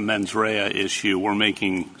figuring out the mens rea issue, we're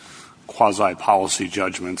making quasi-policy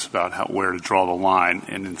judgments about where to draw the line.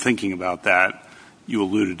 And in thinking about that, you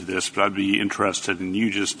alluded to this, but I'd be interested in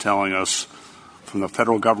you just telling us, from the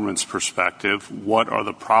federal government's perspective, what are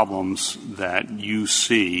the problems that you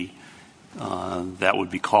see that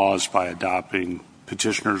would be caused by adopting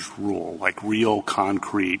petitioner's rule, like real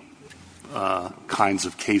concrete kinds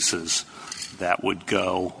of cases that would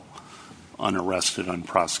go unarrested,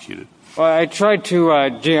 unprosecuted? Well, I tried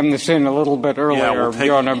to jam this in a little bit earlier,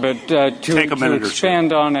 Your Honor, but to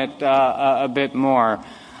expand on it a bit more.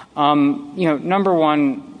 Number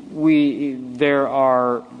one, there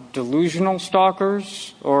are delusional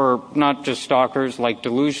stalkers, or not just stalkers, like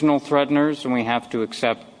delusional threateners, and we have to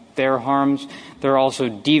accept their harms. There are also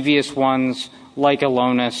devious ones, like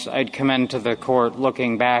Alonis. I'd commend to the Court,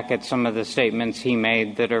 looking back at some of the statements he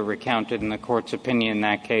made that are recounted in the Court's opinion in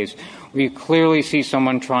that case. We clearly see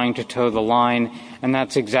someone trying to toe the line, and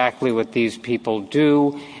that's exactly what these people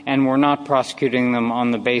do. And we're not prosecuting them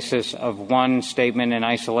on the basis of one statement in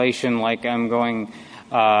isolation, like I'm going,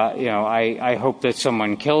 I hope that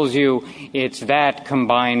someone kills you. It's that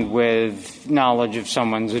combined with knowledge of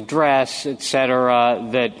someone's address, et cetera,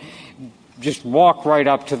 that just walk right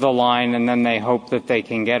up to the line, and then they hope that they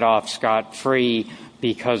can get off scot-free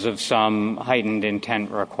because of some heightened intent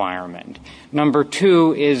requirement. Number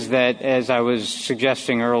two is that, as I was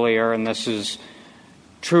suggesting earlier, and this is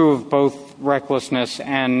true of both recklessness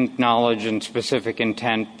and knowledge and specific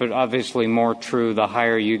intent, but obviously more true the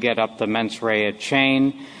higher you get up the mens rea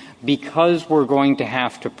chain, because we're going to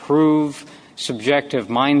have to prove subjective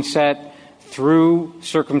mindset through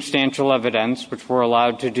circumstantial evidence, which we're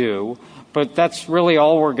allowed to do. But that's really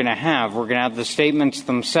all we're going to have. We're going to have the statements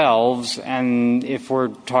themselves, and if we're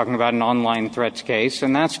talking about an online threats case,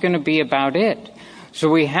 and that's going to be about it. So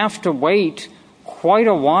we have to wait quite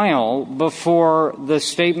a while before the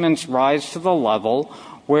statements rise to the level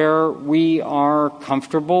where we are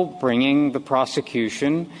comfortable bringing the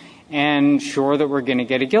prosecution and sure that we're going to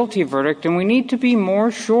get a guilty verdict. And we need to be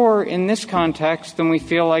more sure in this context than we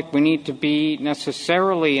feel like we need to be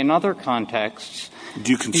necessarily in other contexts.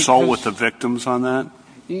 Do you consult with the victims on that?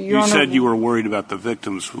 You said you were worried about the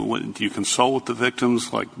victims. Do you consult with the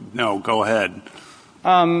victims? Like, no, go ahead.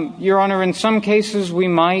 Your Honor, in some cases we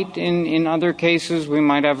might. In other cases we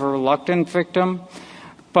might have a reluctant victim.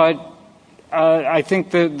 But I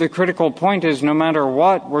think the critical point is no matter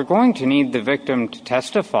what, we're going to need the victim to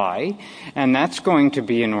testify, and that's going to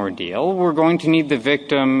be an ordeal. We're going to need the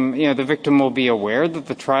victim, the victim will be aware that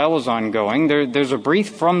the trial is ongoing. There's a brief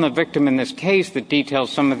from the victim in this case that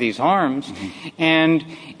details some of these harms. Mm-hmm. And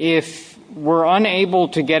if we're unable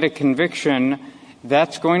to get a conviction,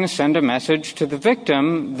 that's going to send a message to the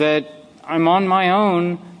victim that I'm on my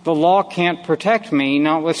own. The law can't protect me,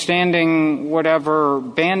 notwithstanding whatever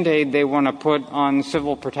Band-Aid they want to put on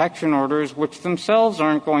civil protection orders, which themselves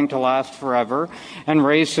aren't going to last forever and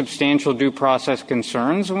raise substantial due process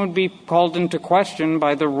concerns and would be called into question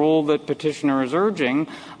by the rule that petitioner is urging,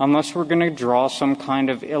 unless we're going to draw some kind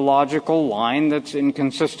of illogical line that's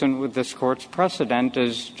inconsistent with this Court's precedent,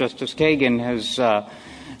 as Justice Kagan has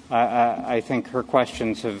I think her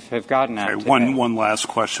questions have gotten at. Okay, one last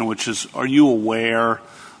question, which is, are you aware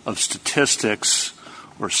of statistics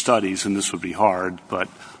or studies, and this would be hard, but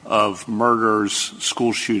of murders,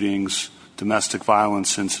 school shootings, domestic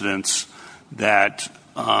violence incidents that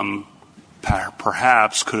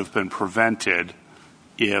perhaps could have been prevented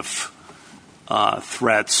if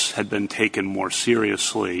threats had been taken more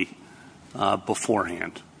seriously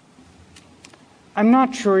beforehand? I'm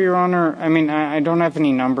not sure, Your Honor. I mean, I don't have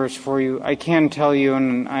any numbers for you. I can tell you,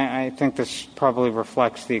 and I think this probably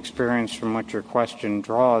reflects the experience from what your question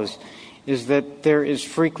draws, is that there is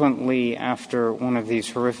frequently, after one of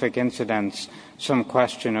these horrific incidents, some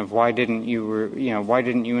question of why didn't you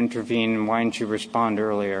intervene and why didn't you respond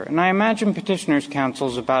earlier? And I imagine petitioner's counsel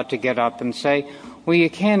is about to get up and say, well, you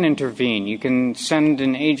can intervene. You can send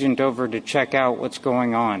an agent over to check out what's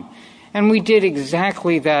going on. And we did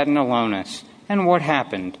exactly that in Alonis. And what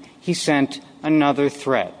happened? He sent another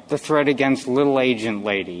threat, the threat against little agent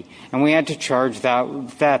lady, and we had to charge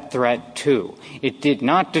that threat too. It did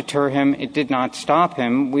not deter him. It did not stop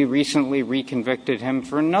him. We recently reconvicted him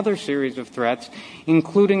for another series of threats,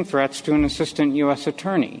 including threats to an assistant U.S.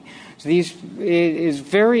 attorney. So it is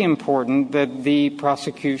very important that the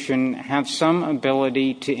prosecution have some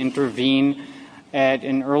ability to intervene at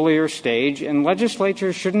an earlier stage, and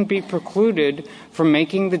legislatures shouldn't be precluded from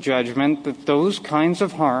making the judgment that those kinds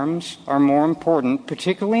of harms are more important,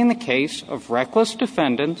 particularly in the case of reckless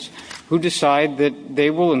defendants who decide that they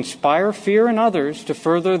will inspire fear in others to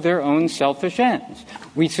further their own selfish ends.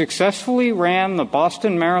 We successfully ran the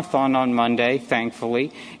Boston Marathon on Monday,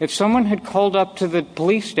 thankfully. If someone had called up to the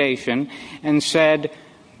police station and said,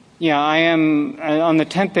 I am, on the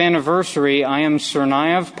 10th anniversary, I am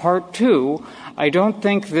Tsarnaev Part 2, I don't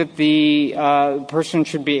think that the person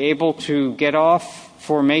should be able to get off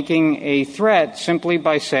for making a threat simply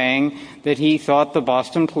by saying that he thought the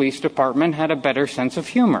Boston Police Department had a better sense of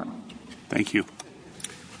humor. Thank you.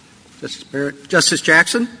 Justice Barrett. Justice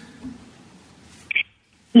Jackson?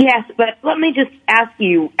 Yes, but let me just ask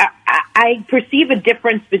you, I perceive a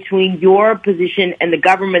difference between your position and the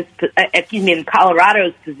government's, and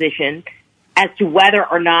Colorado's position as to whether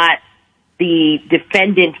or not the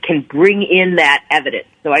defendant can bring in that evidence.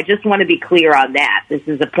 So I just want to be clear on that. This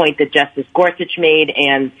is a point that Justice Gorsuch made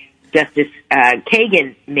and Justice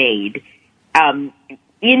Kagan made.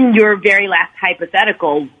 In your very last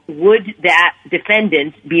hypothetical, would that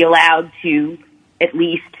defendant be allowed to at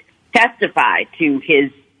least testify to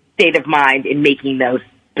his state of mind in making those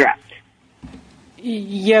threats?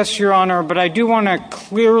 Yes, Your Honor, but I do want to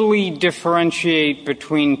clearly differentiate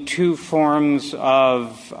between two forms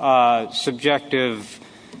of subjective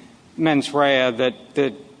mens rea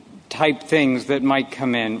that type things that might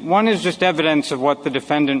come in. One is just evidence of what the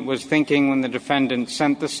defendant was thinking when the defendant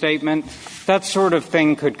sent the statement. That sort of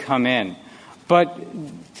thing could come in. But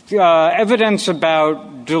evidence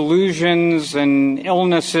about delusions and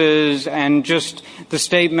illnesses and just the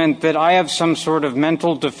statement that I have some sort of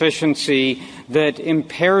mental deficiency that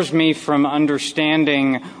impairs me from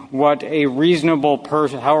understanding what a reasonable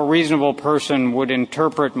how a reasonable person would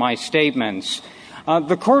interpret my statements.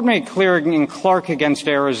 The court made clear in Clark against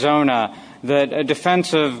Arizona that a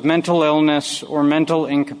defense of mental illness or mental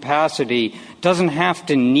incapacity doesn't have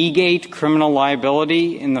to negate criminal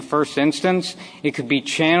liability in the first instance. It could be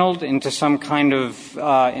channeled into some kind of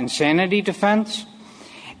insanity defense.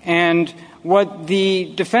 And what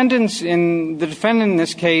the defendant in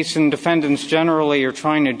this case and defendants generally are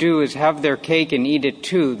trying to do is have their cake and eat it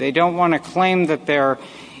too. They don't want to claim that they're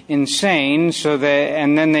insane,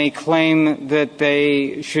 and then they claim that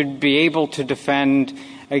they should be able to defend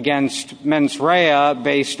against mens rea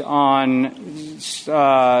based on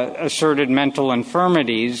asserted mental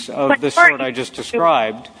infirmities of the sort I just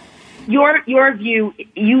described. Your view,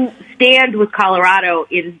 you stand with Colorado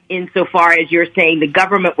insofar as you're saying the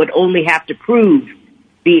government would only have to prove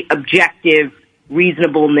the objective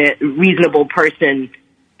reasonable person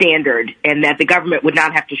standard, and that the government would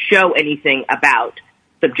not have to show anything about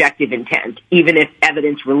subjective intent, even if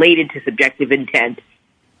evidence related to subjective intent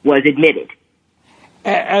was admitted.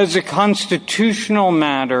 As a constitutional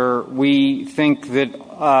matter, we think that,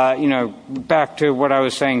 back to what I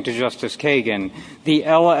was saying to Justice Kagan,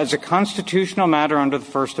 as a constitutional matter under the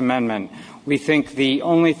First Amendment, we think the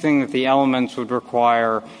only thing that the elements would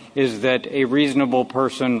require is that a reasonable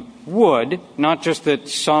person would, not just that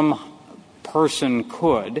some person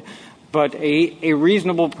could, but a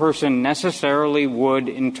reasonable person necessarily would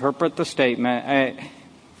interpret the statement.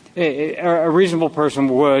 A reasonable person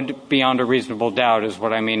would, beyond a reasonable doubt is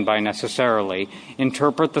what I mean by necessarily,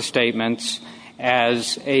 interpret the statements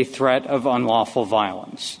as a threat of unlawful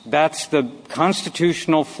violence. That's the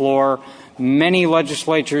constitutional floor. Many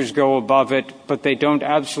legislatures go above it, but they don't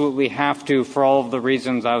absolutely have to for all of the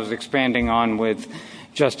reasons I was expanding on with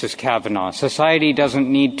Justice Kavanaugh. Society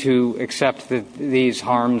doesn't need to accept that these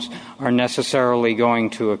harms are necessarily going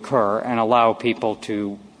to occur and allow people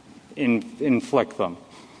to inflict them.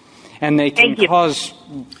 And they can cause...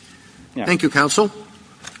 Yeah. Thank you, counsel.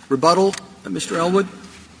 Rebuttal, Mr. Elwood?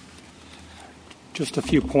 Just a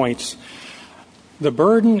few points. The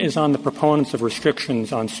burden is on the proponents of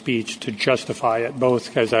restrictions on speech to justify it,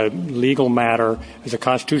 both as a legal matter, as a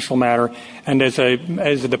constitutional matter, and as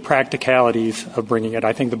the practicalities of bringing it.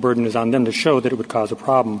 I think the burden is on them to show that it would cause a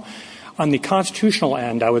problem. On the constitutional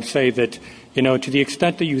end, I would say that, to the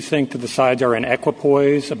extent that you think that the sides are in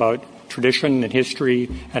equipoise about tradition and history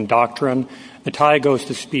and doctrine, the tie goes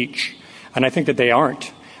to speech. And I think that they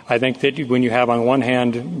aren't. I think that when you have on one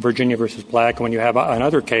hand Virginia versus Black, and when you have on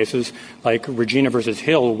other cases like Regina versus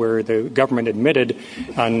Hill, where the government admitted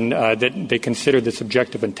that they considered the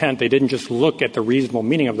subjective intent, they didn't just look at the reasonable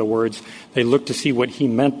meaning of the words, they looked to see what he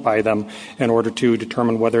meant by them in order to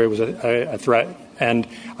determine whether it was a threat And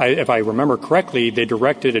if I remember correctly, they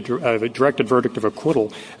directed a directed verdict of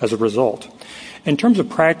acquittal as a result. In terms of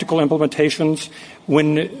practical implications,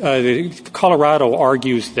 when Colorado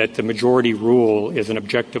argues that the majority rule is an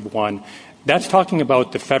objective one, that's talking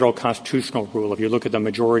about the federal constitutional rule. If you look at the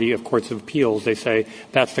majority of courts of appeals, they say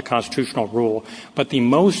that's the constitutional rule. But the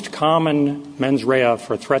most common mens rea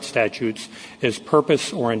for threat statutes is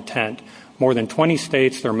purpose or intent. More than 20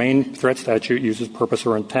 states, their main threat statute uses purpose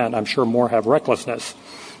or intent. I'm sure more have recklessness.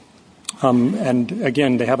 And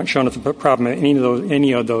again, they haven't shown us a problem in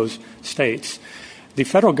any of those states. The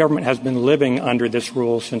federal government has been living under this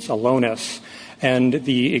rule since Alonis. And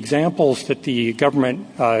the examples that the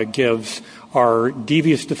government gives are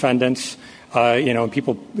devious defendants,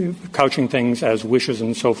 people couching things as wishes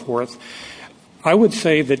and so forth. I would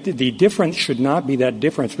say that the difference should not be that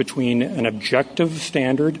difference between an objective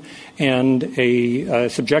standard and a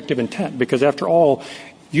subjective intent, because after all,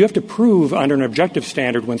 you have to prove under an objective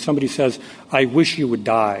standard when somebody says, I wish you would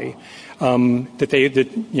die, you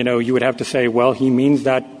would have to say, well, he means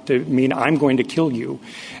that to mean I'm going to kill you.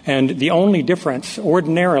 And the only difference,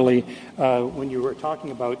 ordinarily, when you were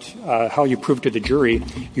talking about how you prove to the jury,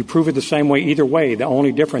 you prove it the same way either way. The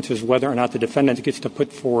only difference is whether or not the defendant gets to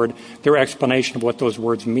put forward their explanation of what those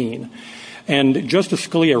words mean. And Justice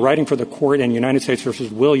Scalia, writing for the court in United States v.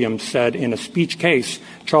 Williams, said in a speech case,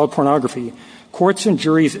 child pornography, courts and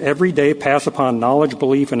juries every day pass upon knowledge,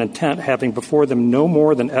 belief, and intent having before them no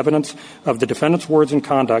more than evidence of the defendant's words and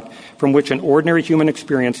conduct from which an ordinary human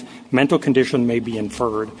experience, mental condition may be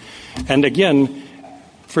inferred. And again,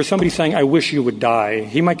 for somebody saying, I wish you would die,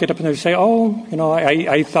 he might get up and say,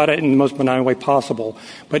 I thought it in the most benign way possible.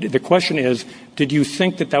 But the question is, did you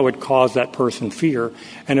think that would cause that person fear?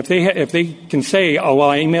 And if they can say, I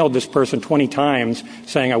emailed this person 20 times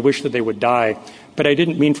saying I wish that they would die, but I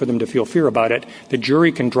didn't mean for them to feel fear about it, the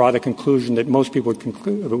jury can draw the conclusion that most people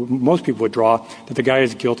would draw, that the guy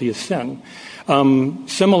is guilty of sin.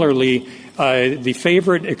 Similarly, the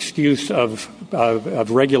favorite excuse of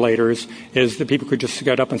regulators is that people could just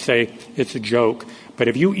get up and say it's a joke. But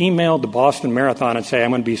if you emailed the Boston Marathon and say I'm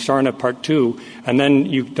going to be starting at part 2, and then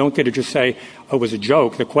you don't get to just say it was a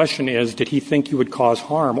joke, the question is, did he think you would cause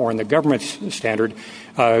harm? Or in the government's standard,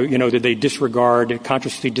 did they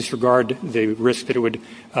consciously disregard the risk that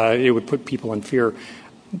it would put people in fear?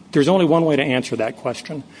 There's only one way to answer that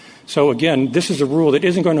question. So again, this is a rule that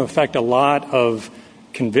isn't going to affect a lot of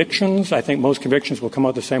convictions. I think most convictions will come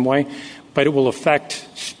out the same way, but it will affect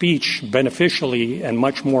speech beneficially in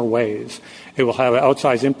much more ways. It will have an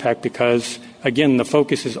outsized impact because, again, the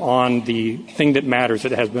focus is on the thing that matters.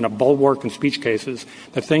 It has been a bulwark in speech cases,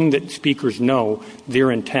 the thing that speakers know,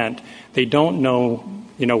 their intent. They don't know,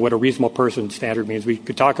 what a reasonable person standard means. We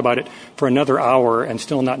could talk about it for another hour and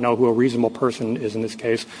still not know who a reasonable person is in this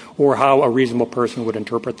case or how a reasonable person would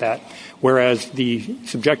interpret that. Whereas the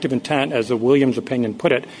subjective intent, as the Williams opinion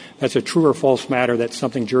put it, that's a true or false matter. That's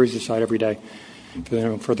something juries decide every day.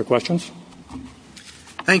 Further questions?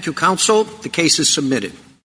 Thank you, counsel. The case is submitted.